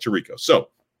finals, or Mike Tirico. So,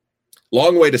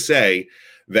 long way to say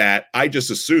that I just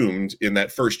assumed in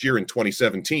that first year in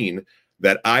 2017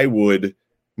 that I would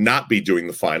not be doing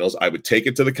the finals. I would take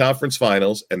it to the conference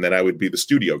finals, and then I would be the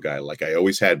studio guy like I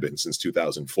always had been since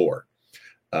 2004.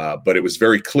 But it was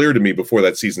very clear to me before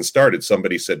that season started.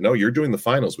 Somebody said, no, you're doing the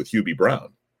finals with Hubie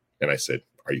Brown. And I said,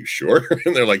 are you sure?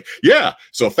 And they're like, yeah.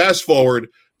 So fast forward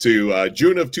to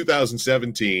June of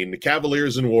 2017, the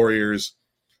Cavaliers and Warriors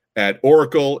at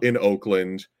Oracle in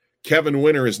Oakland. Kevin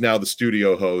Winter is now the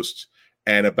studio host.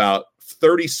 And about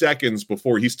 30 seconds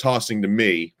before he's tossing to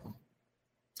me,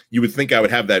 you would think I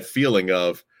would have that feeling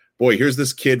of, boy, here's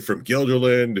this kid from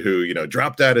Guilderland who,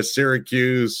 dropped out of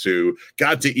Syracuse, who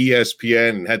got to ESPN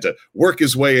and had to work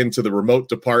his way into the remote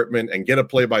department and get a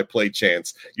play-by-play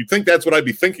chance. You'd think that's what I'd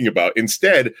be thinking about.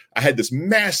 Instead, I had this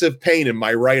massive pain in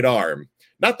my right arm,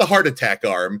 not the heart attack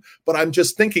arm, but I'm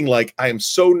just thinking like, I am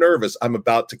so nervous I'm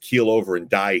about to keel over and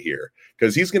die here,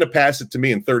 because he's going to pass it to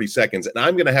me in 30 seconds, and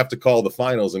I'm going to have to call the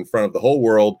finals in front of the whole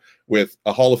world with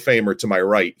a Hall of Famer to my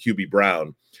right, Hubie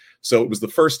Brown. So it was the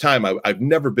first time I've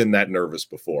never been that nervous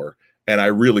before. And I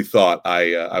really thought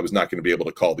I was not going to be able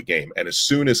to call the game. And as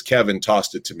soon as Kevin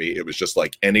tossed it to me, it was just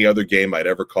like any other game I'd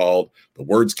ever called. The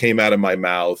words came out of my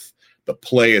mouth. The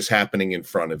play is happening in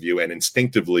front of you. And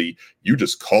instinctively, you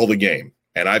just call the game.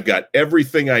 And I've got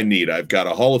everything I need. I've got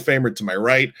a Hall of Famer to my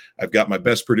right. I've got my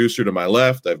best producer to my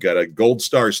left. I've got a Gold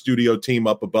Star studio team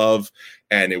up above.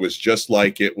 And it was just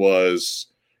like it was,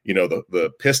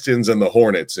 the Pistons and the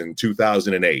Hornets in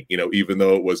 2008, even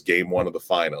though it was game 1 of the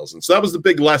finals. And so that was the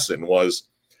big lesson, was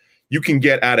you can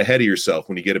get out ahead of yourself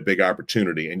when you get a big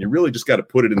opportunity. And you really just got to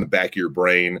put it in the back of your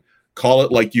brain, call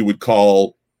it like you would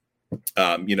call,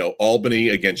 Albany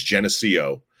against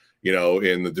Geneseo,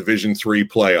 in the Division III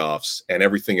playoffs, and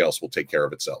everything else will take care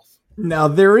of itself. Now,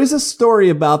 there is a story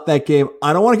about that game.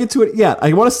 I don't want to get to it yet.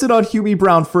 I want to sit on Hubie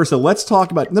Brown first, so let's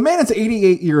talk about it. The man is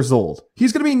 88 years old.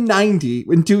 He's going to be 90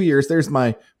 in 2 years. There's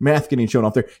my math getting shown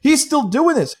off there. He's still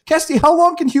doing this. Kesty, how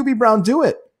long can Hubie Brown do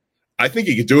it? I think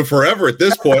he could do it forever at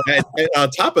this point. And on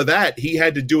top of that, he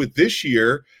had to do it this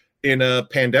year in a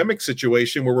pandemic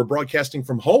situation where we're broadcasting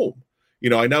from home.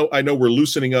 I know we're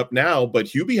loosening up now, but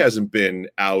Hubie hasn't been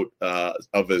out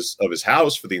of his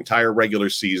house for the entire regular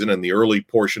season and the early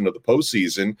portion of the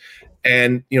postseason.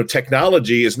 And,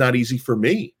 technology is not easy for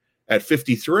me at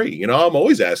 53. I'm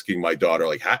always asking my daughter,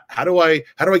 like, how do I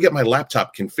get my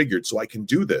laptop configured so I can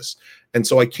do this? And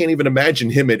so I can't even imagine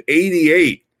him at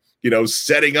 88,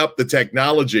 setting up the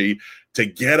technology to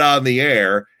get on the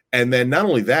air. And then not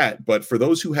only that, but for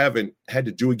those who haven't had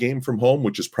to do a game from home,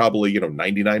 which is probably,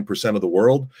 99% of the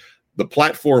world, the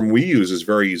platform we use is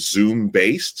very Zoom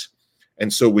based.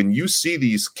 And so when you see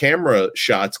these camera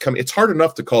shots come, it's hard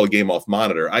enough to call a game off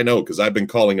monitor. I know, because I've been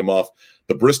calling them off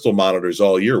the Bristol monitors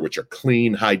all year, which are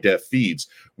clean, high def feeds.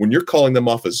 When you're calling them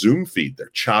off a Zoom feed, they're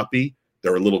choppy,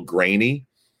 they're a little grainy.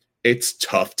 It's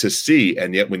tough to see.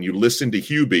 And yet when you listen to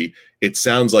Hubie, it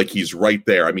sounds like he's right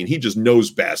there. I mean, he just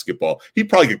knows basketball. He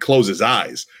probably could close his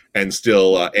eyes and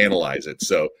still analyze it.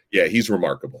 So, yeah, he's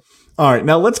remarkable. All right,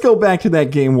 now let's go back to that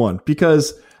game one,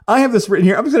 because I have this written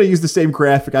here. I'm just going to use the same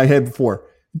graphic I had before.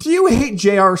 Do you hate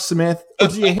J.R. Smith or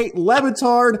do you hate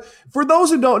Levitard? For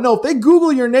those who don't know, if they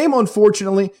Google your name,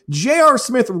 unfortunately, J.R.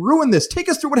 Smith ruined this. Take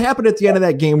us through what happened at the end of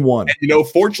that game one. And,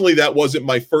 fortunately, that wasn't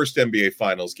my first NBA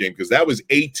Finals game, because that was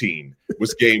 18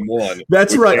 was game one.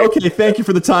 That's right. Okay, thank you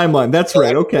for the timeline. That's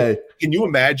right. Okay. Can you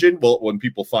imagine? Well, when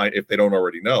people find, if they don't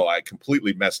already know, I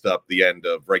completely messed up the end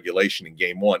of regulation in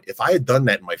game one. If I had done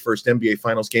that in my first NBA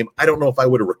Finals game, I don't know if I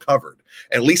would have recovered.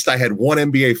 At least I had one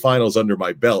NBA Finals under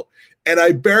my belt. And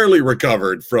I barely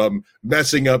recovered from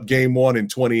messing up game one in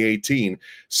 2018.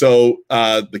 So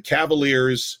the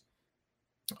Cavaliers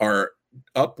are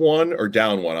up one or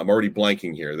down one. I'm already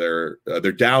blanking here.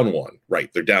 They're down one.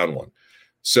 Right, they're down one.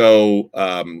 So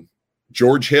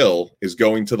George Hill is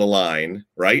going to the line,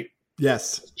 right?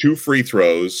 Yes. 2 free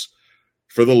throws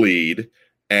for the lead.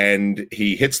 And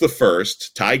he hits the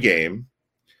first, tie game.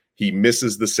 He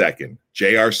misses the second.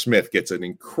 J.R. Smith gets an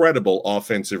incredible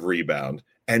offensive rebound.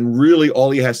 And really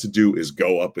all he has to do is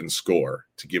go up and score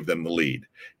to give them the lead.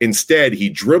 Instead, he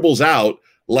dribbles out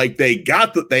like they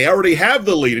already have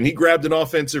the lead, and he grabbed an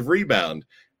offensive rebound.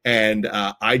 And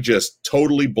I just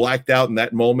totally blacked out in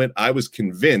that moment. I was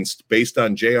convinced, based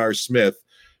on J.R. Smith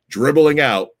dribbling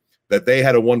out, that they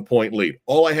had a 1-point lead.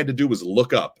 All I had to do was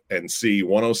look up and see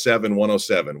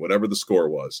 107, whatever the score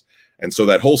was. And so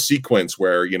that whole sequence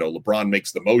where, LeBron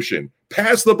makes the motion,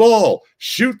 pass the ball,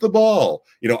 shoot the ball,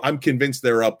 I'm convinced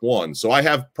they're up one. So I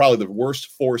have probably the worst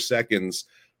 4 seconds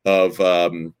of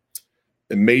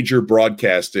major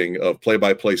broadcasting of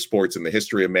play-by-play sports in the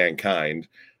history of mankind.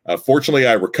 Fortunately,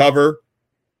 I recover.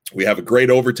 We have a great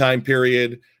overtime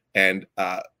period. And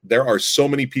there are so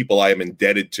many people I am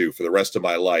indebted to for the rest of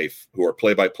my life who are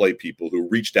play-by-play people who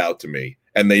reached out to me,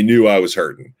 and they knew I was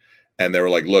hurting. And they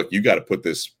were like, look, you got to put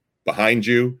this behind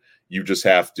you. You just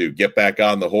have to get back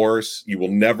on the horse. You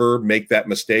will never make that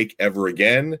mistake ever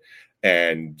again,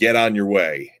 and get on your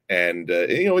way. And,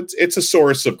 it's a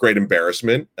source of great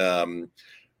embarrassment.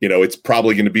 It's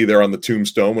probably going to be there on the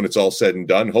tombstone when it's all said and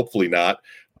done. Hopefully not.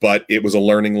 But it was a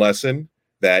learning lesson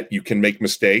that you can make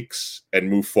mistakes and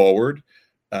move forward.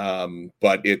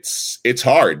 But it's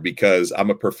hard because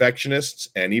I'm a perfectionist.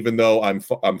 And even though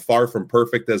I'm far from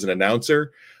perfect as an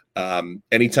announcer,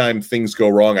 anytime things go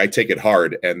wrong, I take it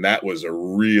hard. And that was a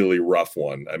really rough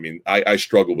one. I mean, I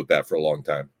struggled with that for a long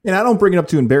time. And I don't bring it up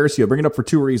to embarrass you. I bring it up for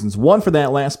 2 reasons. One, for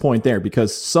that last point there,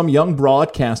 because some young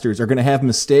broadcasters are going to have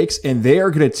mistakes, and they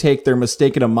are going to take their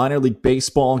mistake in a minor league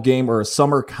baseball game or a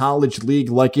summer college league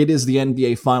like it is the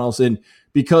NBA Finals. And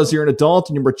because you're an adult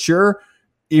and you're mature,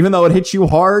 even though it hits you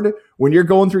hard, when you're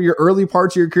going through your early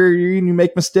parts of your career and you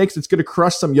make mistakes, it's going to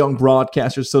crush some young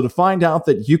broadcasters. So to find out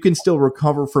that you can still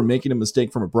recover from making a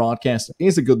mistake from a broadcast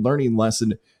is a good learning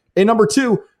lesson. And number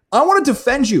 2, I want to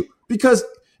defend you, because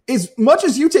as much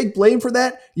as you take blame for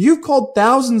that, you've called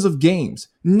thousands of games.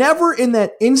 Never in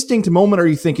that instinct moment are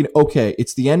you thinking, okay,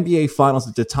 it's the NBA Finals,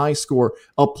 it's a tie score,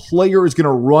 a player is going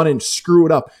to run and screw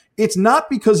it up. It's not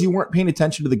because you weren't paying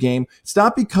attention to the game. It's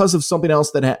not because of something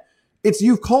else that it's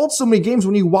you've called so many games.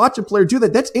 When you watch a player do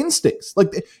that, that's instincts.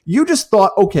 Like, you just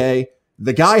thought, okay,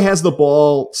 the guy has the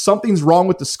ball, something's wrong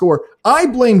with the score. I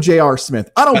blame J.R.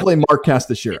 Smith. I don't blame Marc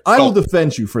Kestecher. I will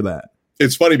defend you for that.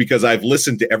 It's funny because I've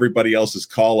listened to everybody else's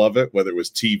call of it, whether it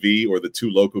was TV or the 2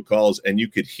 local calls, and you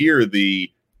could hear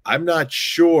I'm not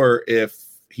sure if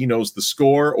he knows the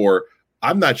score, or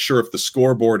I'm not sure if the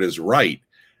scoreboard is right.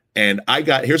 And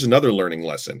here's another learning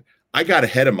lesson. I got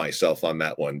ahead of myself on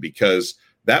that one, because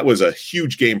that was a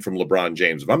huge game from LeBron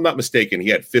James. If I'm not mistaken, he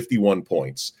had 51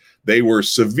 points. They were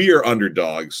severe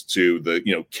underdogs to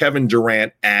the, Kevin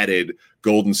Durant added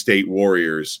Golden State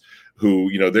Warriors,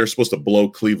 who, they're supposed to blow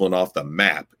Cleveland off the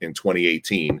map in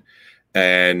 2018.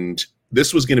 And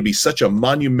this was going to be such a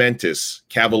monumentous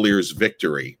Cavaliers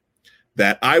victory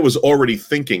that I was already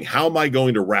thinking, how am I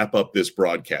going to wrap up this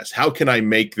broadcast? How can I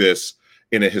make this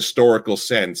in a historical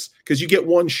sense? Because you get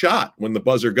one shot when the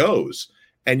buzzer goes,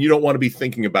 and you don't want to be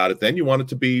thinking about it then. You want it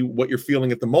to be what you're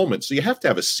feeling at the moment. So you have to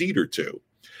have a seat or two.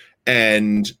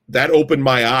 And that opened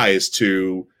my eyes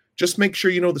to just make sure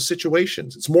you know the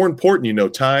situations. It's more important you know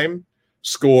time,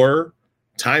 score,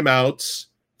 timeouts,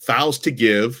 fouls to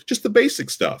give, just the basic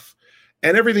stuff.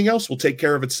 And everything else will take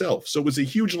care of itself. So it was a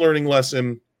huge learning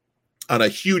lesson on a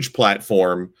huge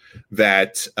platform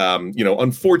that,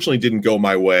 unfortunately didn't go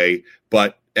my way.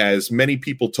 But as many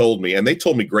people told me, and they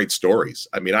told me great stories.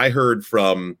 I mean, I heard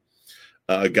from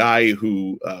a guy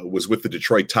who was with the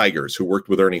Detroit Tigers, who worked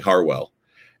with Ernie Harwell.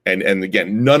 And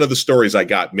again, none of the stories I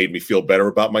got made me feel better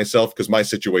about myself because my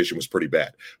situation was pretty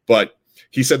bad. But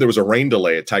he said there was a rain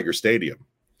delay at Tiger Stadium,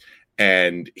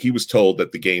 and he was told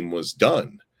that the game was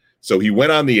done. So he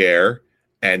went on the air,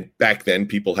 and back then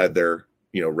people had their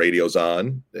radios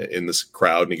on in this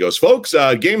crowd. And he goes, folks,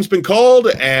 game's been called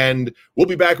and we'll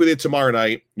be back with you tomorrow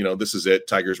night. This is it.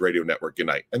 Tigers Radio Network. Good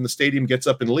night. And the stadium gets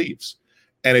up and leaves.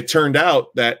 And it turned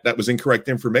out that that was incorrect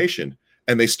information.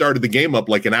 And they started the game up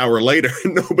like an hour later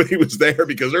and nobody was there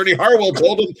because Ernie Harwell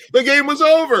told them the game was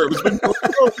over.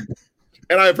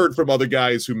 And I've heard from other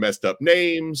guys who messed up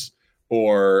names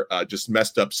or just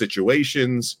messed up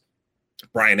situations.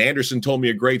 Brian Anderson told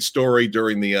me a great story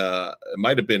during the, it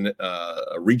might have been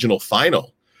a regional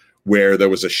final where there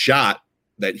was a shot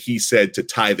that he said to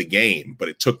tie the game, but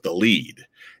it took the lead.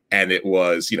 And it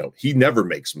was, he never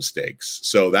makes mistakes.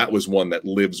 So that was one that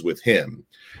lives with him.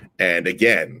 And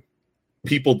again,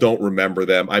 people don't remember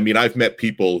them. I mean, I've met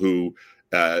people who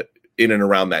in and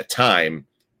around that time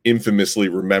infamously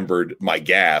remembered my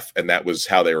gaffe, and that was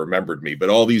how they remembered me. But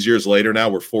all these years later, now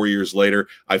we're 4 years later,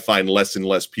 I find less and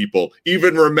less people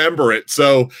even remember it.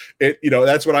 So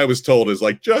that's what I was told is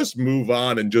like, just move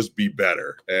on and just be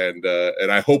better. And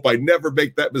I hope I never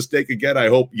make that mistake again. I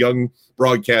hope young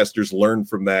broadcasters learn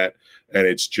from that. And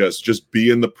it's just be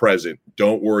in the present.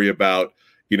 Don't worry about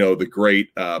the great,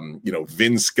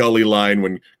 Vin Scully line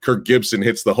when Kirk Gibson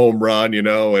hits the home run, and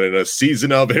in a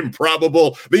season of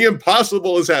improbable, the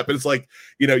impossible has happened. It's like,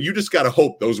 you just got to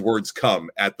hope those words come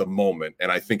at the moment.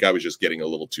 And I think I was just getting a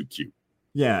little too cute.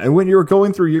 Yeah. And when you were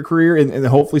going through your career, and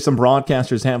hopefully some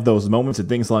broadcasters have those moments and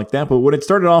things like that. But when it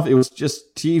started off, it was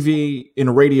just TV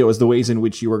and radio as the ways in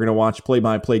which you were going to watch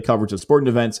play-by-play coverage of sporting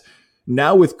events.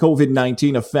 Now with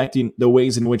COVID-19 affecting the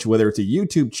ways in which, whether it's a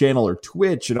YouTube channel or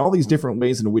Twitch and all these different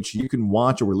ways in which you can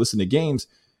watch or listen to games,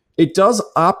 it does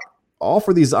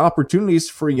offer these opportunities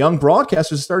for young broadcasters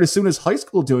to start as soon as high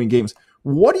school doing games.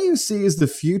 What do you see as the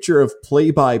future of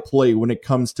play-by-play when it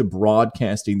comes to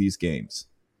broadcasting these games?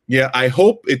 Yeah, I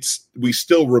hope we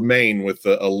still remain with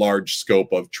a large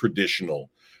scope of traditional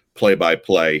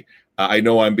play-by-play. I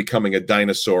know I'm becoming a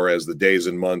dinosaur as the days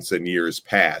and months and years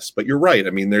pass, but you're right. I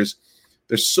mean, there's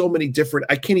so many different,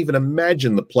 I can't even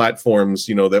imagine the platforms,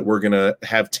 that we're going to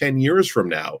have 10 years from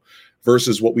now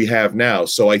versus what we have now.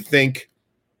 So I think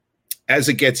as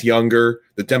it gets younger,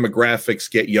 the demographics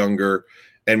get younger,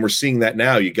 and we're seeing that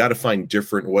now. You got to find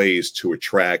different ways to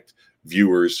attract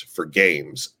viewers for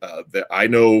games. I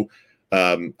know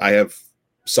I have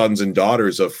sons and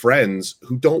daughters of friends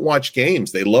who don't watch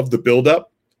games. They love the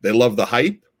buildup. They love the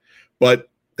hype, but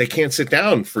they can't sit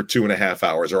down for 2.5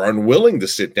 hours or are unwilling to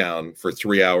sit down for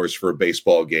 3 hours for a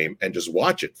baseball game and just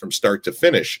watch it from start to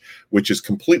finish, which is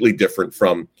completely different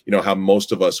from, how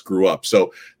most of us grew up.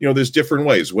 So, there's different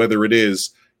ways, whether it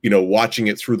is, watching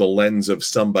it through the lens of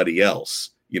somebody else,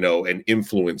 an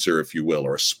influencer, if you will,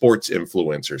 or a sports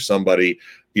influencer, somebody,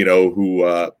 who,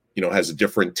 has a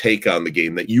different take on the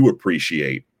game that you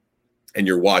appreciate. And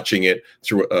you're watching it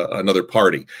through another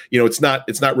party. It's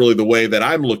not really the way that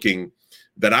I'm looking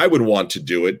that I would want to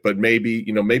do it, but maybe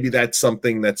that's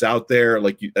something that's out there.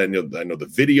 Like I know the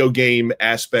video game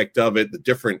aspect of it, the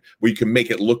different where you can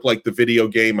make it look like the video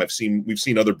game. We've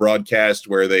seen other broadcasts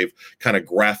where they've kind of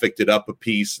graphicked it up a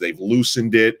piece. They've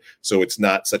loosened it so it's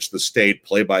not such the staid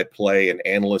play-by-play and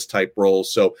analyst type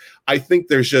roles. So I think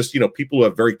there's just people who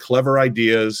have very clever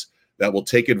ideas that will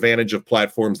take advantage of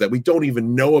platforms that we don't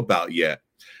even know about yet,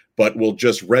 but will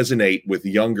just resonate with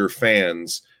younger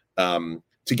fans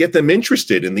to get them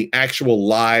interested in the actual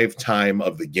live time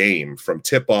of the game from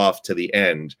tip off to the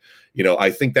end.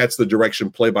 I think that's the direction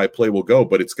play-by-play will go,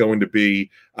 but it's going to be,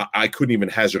 I couldn't even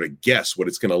hazard a guess what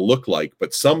it's going to look like,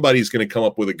 but somebody's going to come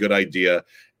up with a good idea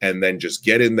and then just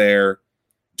get in there,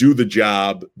 do the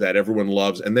job that everyone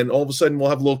loves, and then all of a sudden we'll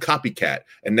have a little copycat.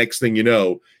 And next thing you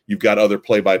know, you've got other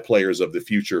play-by-players of the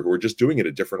future who are just doing it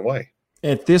a different way.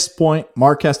 At this point,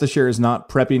 Marc Kestecher is not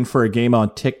prepping for a game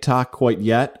on TikTok quite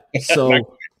yet.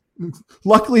 So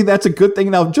luckily, that's a good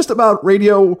thing. Now, just about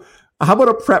radio, how about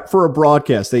a prep for a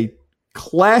broadcast? A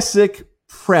classic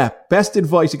prep, best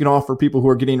advice you can offer people who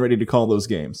are getting ready to call those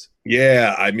games.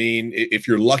 Yeah, I mean, if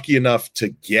you're lucky enough to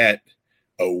get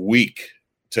a week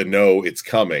to know it's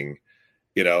coming,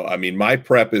 my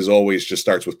prep is always just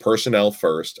starts with personnel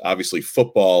first. Obviously,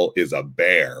 football is a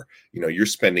bear. You're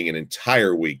spending an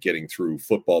entire week getting through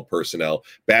football personnel.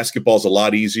 Basketball's a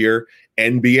lot easier.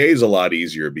 NBA is a lot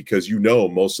easier because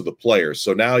most of the players.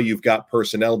 So now you've got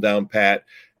personnel down pat.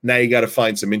 Now you got to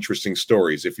find some interesting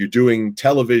stories. If you're doing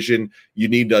television, you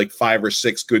need like 5 or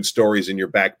 6 good stories in your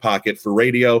back pocket. For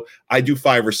radio, I do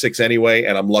 5 or 6 anyway,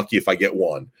 and I'm lucky if I get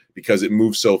one because it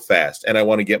moves so fast. And I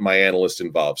want to get my analyst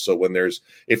involved. So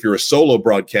if you're a solo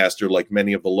broadcaster, like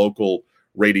many of the local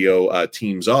radio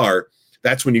teams are,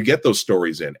 that's when you get those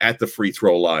stories in at the free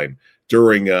throw line,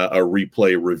 during a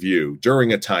replay review,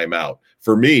 during a timeout.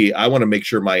 For me, I want to make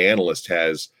sure my analyst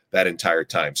has that entire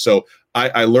time. So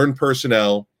I learn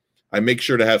personnel. I make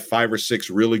sure to have 5 or 6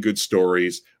 really good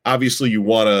stories. Obviously, you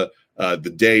want to, the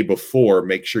day before,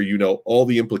 make sure you know all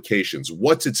the implications.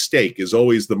 What's at stake is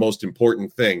always the most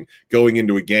important thing going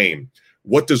into a game.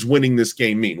 What does winning this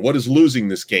game mean? What does losing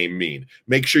this game mean?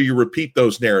 Make sure you repeat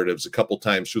those narratives a couple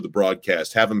times through the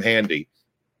broadcast. Have them handy.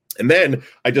 And then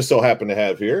I just so happen to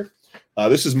have here,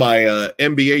 this is my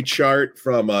NBA chart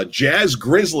from Jazz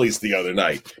Grizzlies the other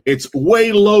night. It's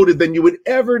way loaded than you would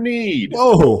ever need.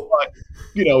 Whoa. But,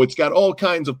 it's got all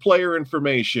kinds of player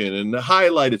information and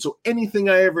highlighted. So anything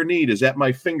I ever need is at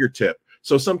my fingertip.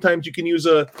 So sometimes you can use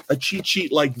a cheat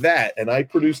sheet like that. And I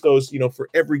produce those, for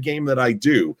every game that I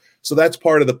do. So that's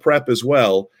part of the prep as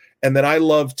well. And then I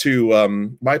love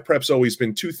to, my prep's always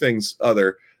been 2 things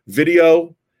other: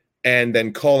 video, and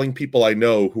then calling people I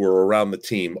know who are around the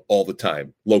team all the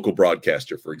time, local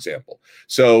broadcaster, for example.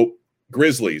 So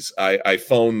Grizzlies, I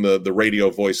phone the radio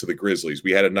voice of the Grizzlies.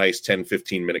 We had a nice 10,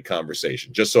 15-minute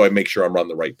conversation just so I make sure I'm on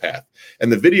the right path.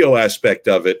 And the video aspect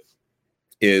of it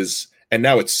is, and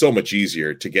now it's so much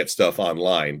easier to get stuff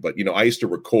online, but, I used to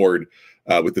record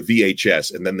with the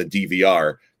VHS and then the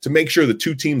DVR to make sure the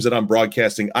 2 teams that I'm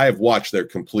broadcasting, I have watched their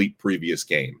complete previous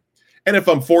game. And if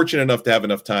I'm fortunate enough to have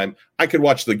enough time, I could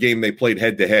watch the game they played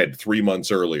head-to-head 3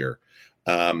 months earlier.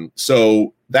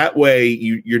 So that way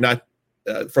you're not,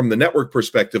 from the network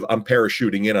perspective, I'm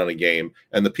parachuting in on a game,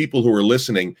 and the people who are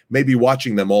listening may be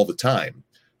watching them all the time.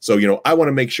 So, I want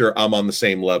to make sure I'm on the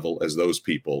same level as those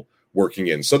people working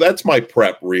in. So that's my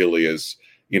prep really is,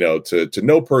 to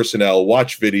know personnel,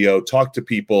 watch video, talk to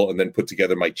people, and then put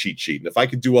together my cheat sheet. And if I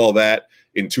could do all that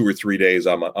in 2 or 3 days,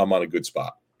 I'm on a good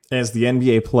spot. As the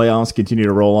NBA playoffs continue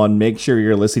to roll on, make sure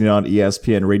you're listening on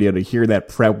ESPN Radio to hear that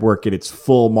prep work at its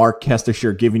full. Marc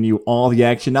Kestecher giving you all the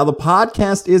action. Now, the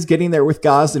podcast is getting there with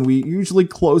guys, and we usually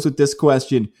close with this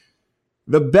question.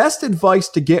 The best advice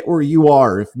to get where you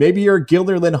are, if maybe you're a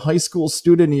Guilderland high school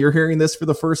student and you're hearing this for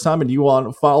the first time and you want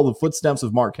to follow the footsteps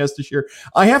of Marc Kestecher,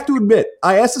 I have to admit,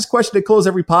 I ask this question to close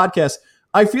every podcast.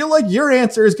 I feel like your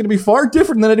answer is going to be far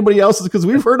different than anybody else's because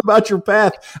we've heard about your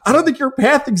path. I don't think your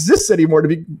path exists anymore, to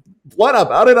be blunt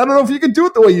about it. I don't know if you can do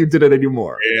it the way you did it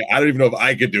anymore. Yeah, I don't even know if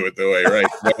I could do it the way, right?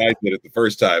 I did it the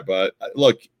first time. But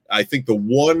look, I think the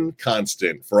one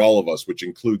constant for all of us, which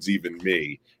includes even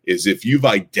me, is if you've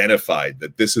identified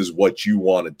that this is what you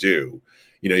want to do,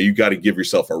 you got to give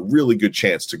yourself a really good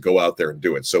chance to go out there and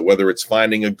do it. So whether it's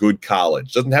finding a good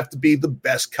college, doesn't have to be the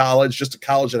best college, just a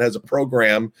college that has a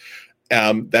program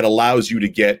that allows you to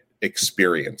get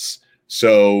experience.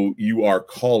 So you are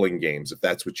calling games if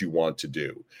that's what you want to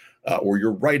do, or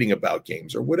you're writing about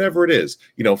games or whatever it is,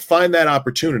 find that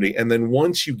opportunity. And then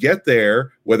once you get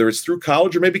there, whether it's through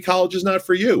college or maybe college is not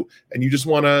for you and you just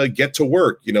want to get to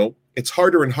work, it's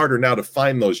harder and harder now to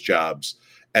find those jobs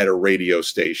at a radio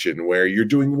station where you're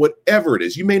doing whatever it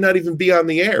is. You may not even be on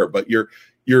the air, but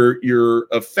you're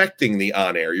affecting the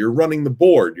on air. You're running the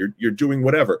board. You're doing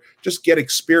whatever. Just get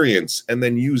experience and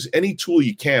then use any tool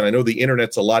you can. I know the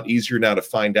internet's a lot easier now to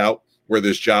find out where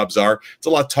those jobs are. It's a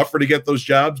lot tougher to get those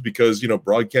jobs because,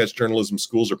 broadcast journalism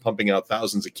schools are pumping out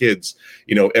thousands of kids,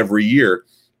 every year.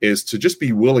 Is to just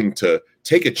be willing to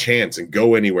take a chance and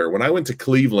go anywhere. When I went to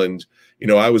Cleveland,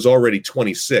 I was already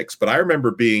 26, but I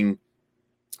remember being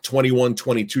 21,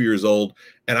 22 years old,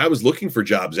 and I was looking for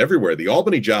jobs everywhere. The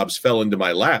Albany jobs fell into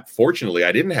my lap. Fortunately,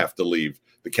 I didn't have to leave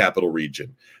the capital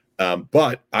region.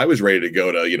 But I was ready to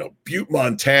go to, Butte,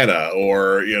 Montana,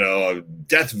 or,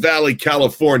 Death Valley,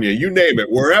 California, you name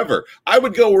it, wherever. I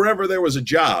would go wherever there was a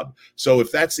job. So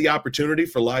if that's the opportunity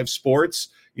for live sports,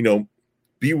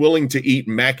 be willing to eat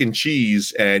mac and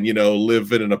cheese and,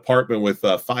 live in an apartment with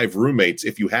 5 roommates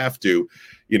if you have to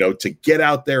get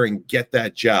out there and get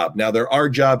that job. Now, there are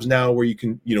jobs now where you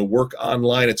can, work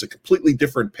online. It's a completely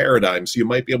different paradigm. So you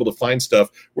might be able to find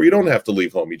stuff where you don't have to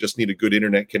leave home. You just need a good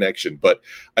internet connection. But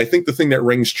I think the thing that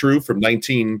rings true from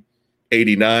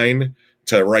 1989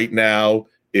 to right now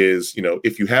is,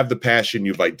 if you have the passion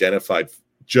you've identified,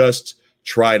 just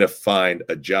try to find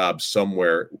a job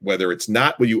somewhere, whether it's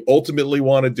not what you ultimately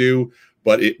want to do,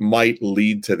 but it might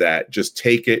lead to that. Just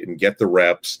take it and get the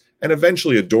reps. And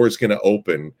eventually a door is going to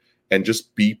open, and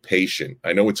just be patient.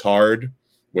 I know it's hard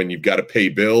when you've got to pay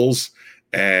bills,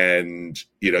 and,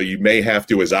 you may have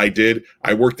to, as I did.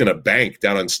 I worked in a bank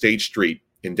down on State Street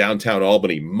in downtown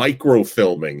Albany,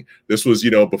 microfilming. This was,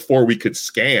 before we could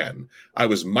scan. I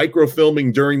was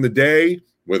microfilming during the day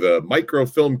with a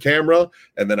microfilm camera,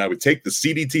 and then I would take the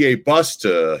CDTA bus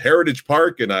to Heritage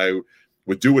Park, and I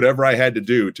would do whatever I had to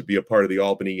do to be a part of the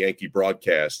Albany Yankee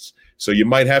broadcasts. So you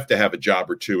might have to have a job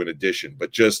or two in addition,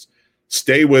 but just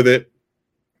stay with it,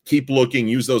 keep looking,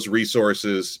 use those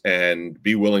resources, and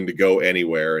be willing to go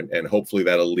anywhere. And hopefully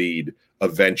that'll lead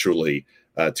eventually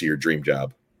to your dream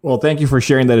job. Well, thank you for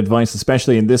sharing that advice,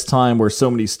 especially in this time where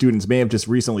so many students may have just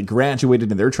recently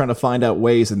graduated and they're trying to find out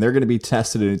ways, and they're going to be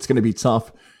tested, and it's going to be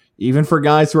tough. Even for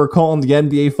guys who are calling the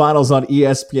NBA Finals on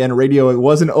ESPN Radio, it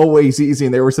wasn't always easy,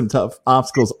 and there were some tough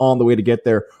obstacles on the way to get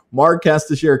there. Marc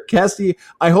Kestecher. Kesty,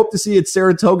 I hope to see you at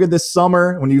Saratoga this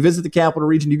summer. When you visit the Capital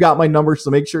Region, you got my number, so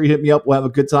make sure you hit me up. We'll have a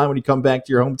good time when you come back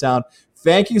to your hometown.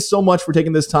 Thank you so much for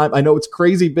taking this time. I know it's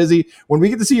crazy busy. When we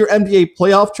get to see your NBA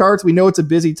playoff charts, we know it's a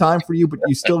busy time for you, but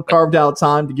you still carved out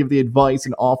time to give the advice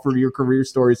and offer your career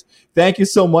stories. Thank you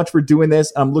so much for doing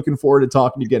this. I'm looking forward to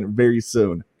talking to you again very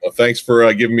soon. Well, thanks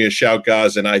for giving me a shout,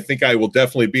 guys. And I think I will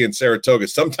definitely be in Saratoga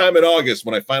sometime in August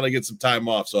when I finally get some time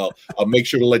off. So I'll make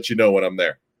sure to let you know when I'm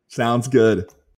there. Sounds good.